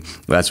enough, and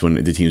that's when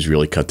the teams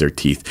really cut their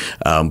teeth.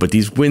 But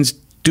these wins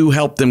do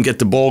help them get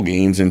to bowl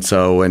games, and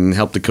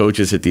help the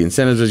coaches hit the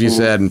incentives, as you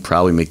said, and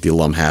probably make the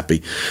alum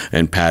happy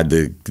and pad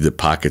the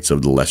pockets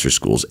of the lesser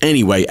schools.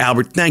 Anyway,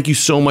 Albert, thank you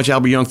so much,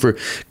 Albert Young, for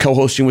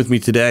co-hosting with me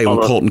today on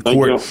Colton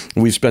Court.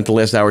 We've spent the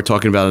last hour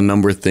talking about a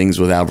number of things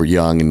with Albert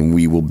Young, and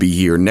we will be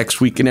here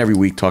next week and every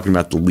week talking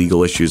about the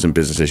legal issues and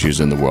business issues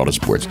in the world of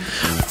sports.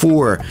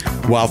 For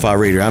Wildfire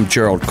Radio, I'm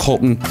Gerald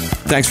Colton.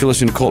 Thanks for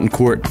listening to Colton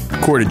Court.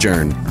 Court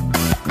adjourned.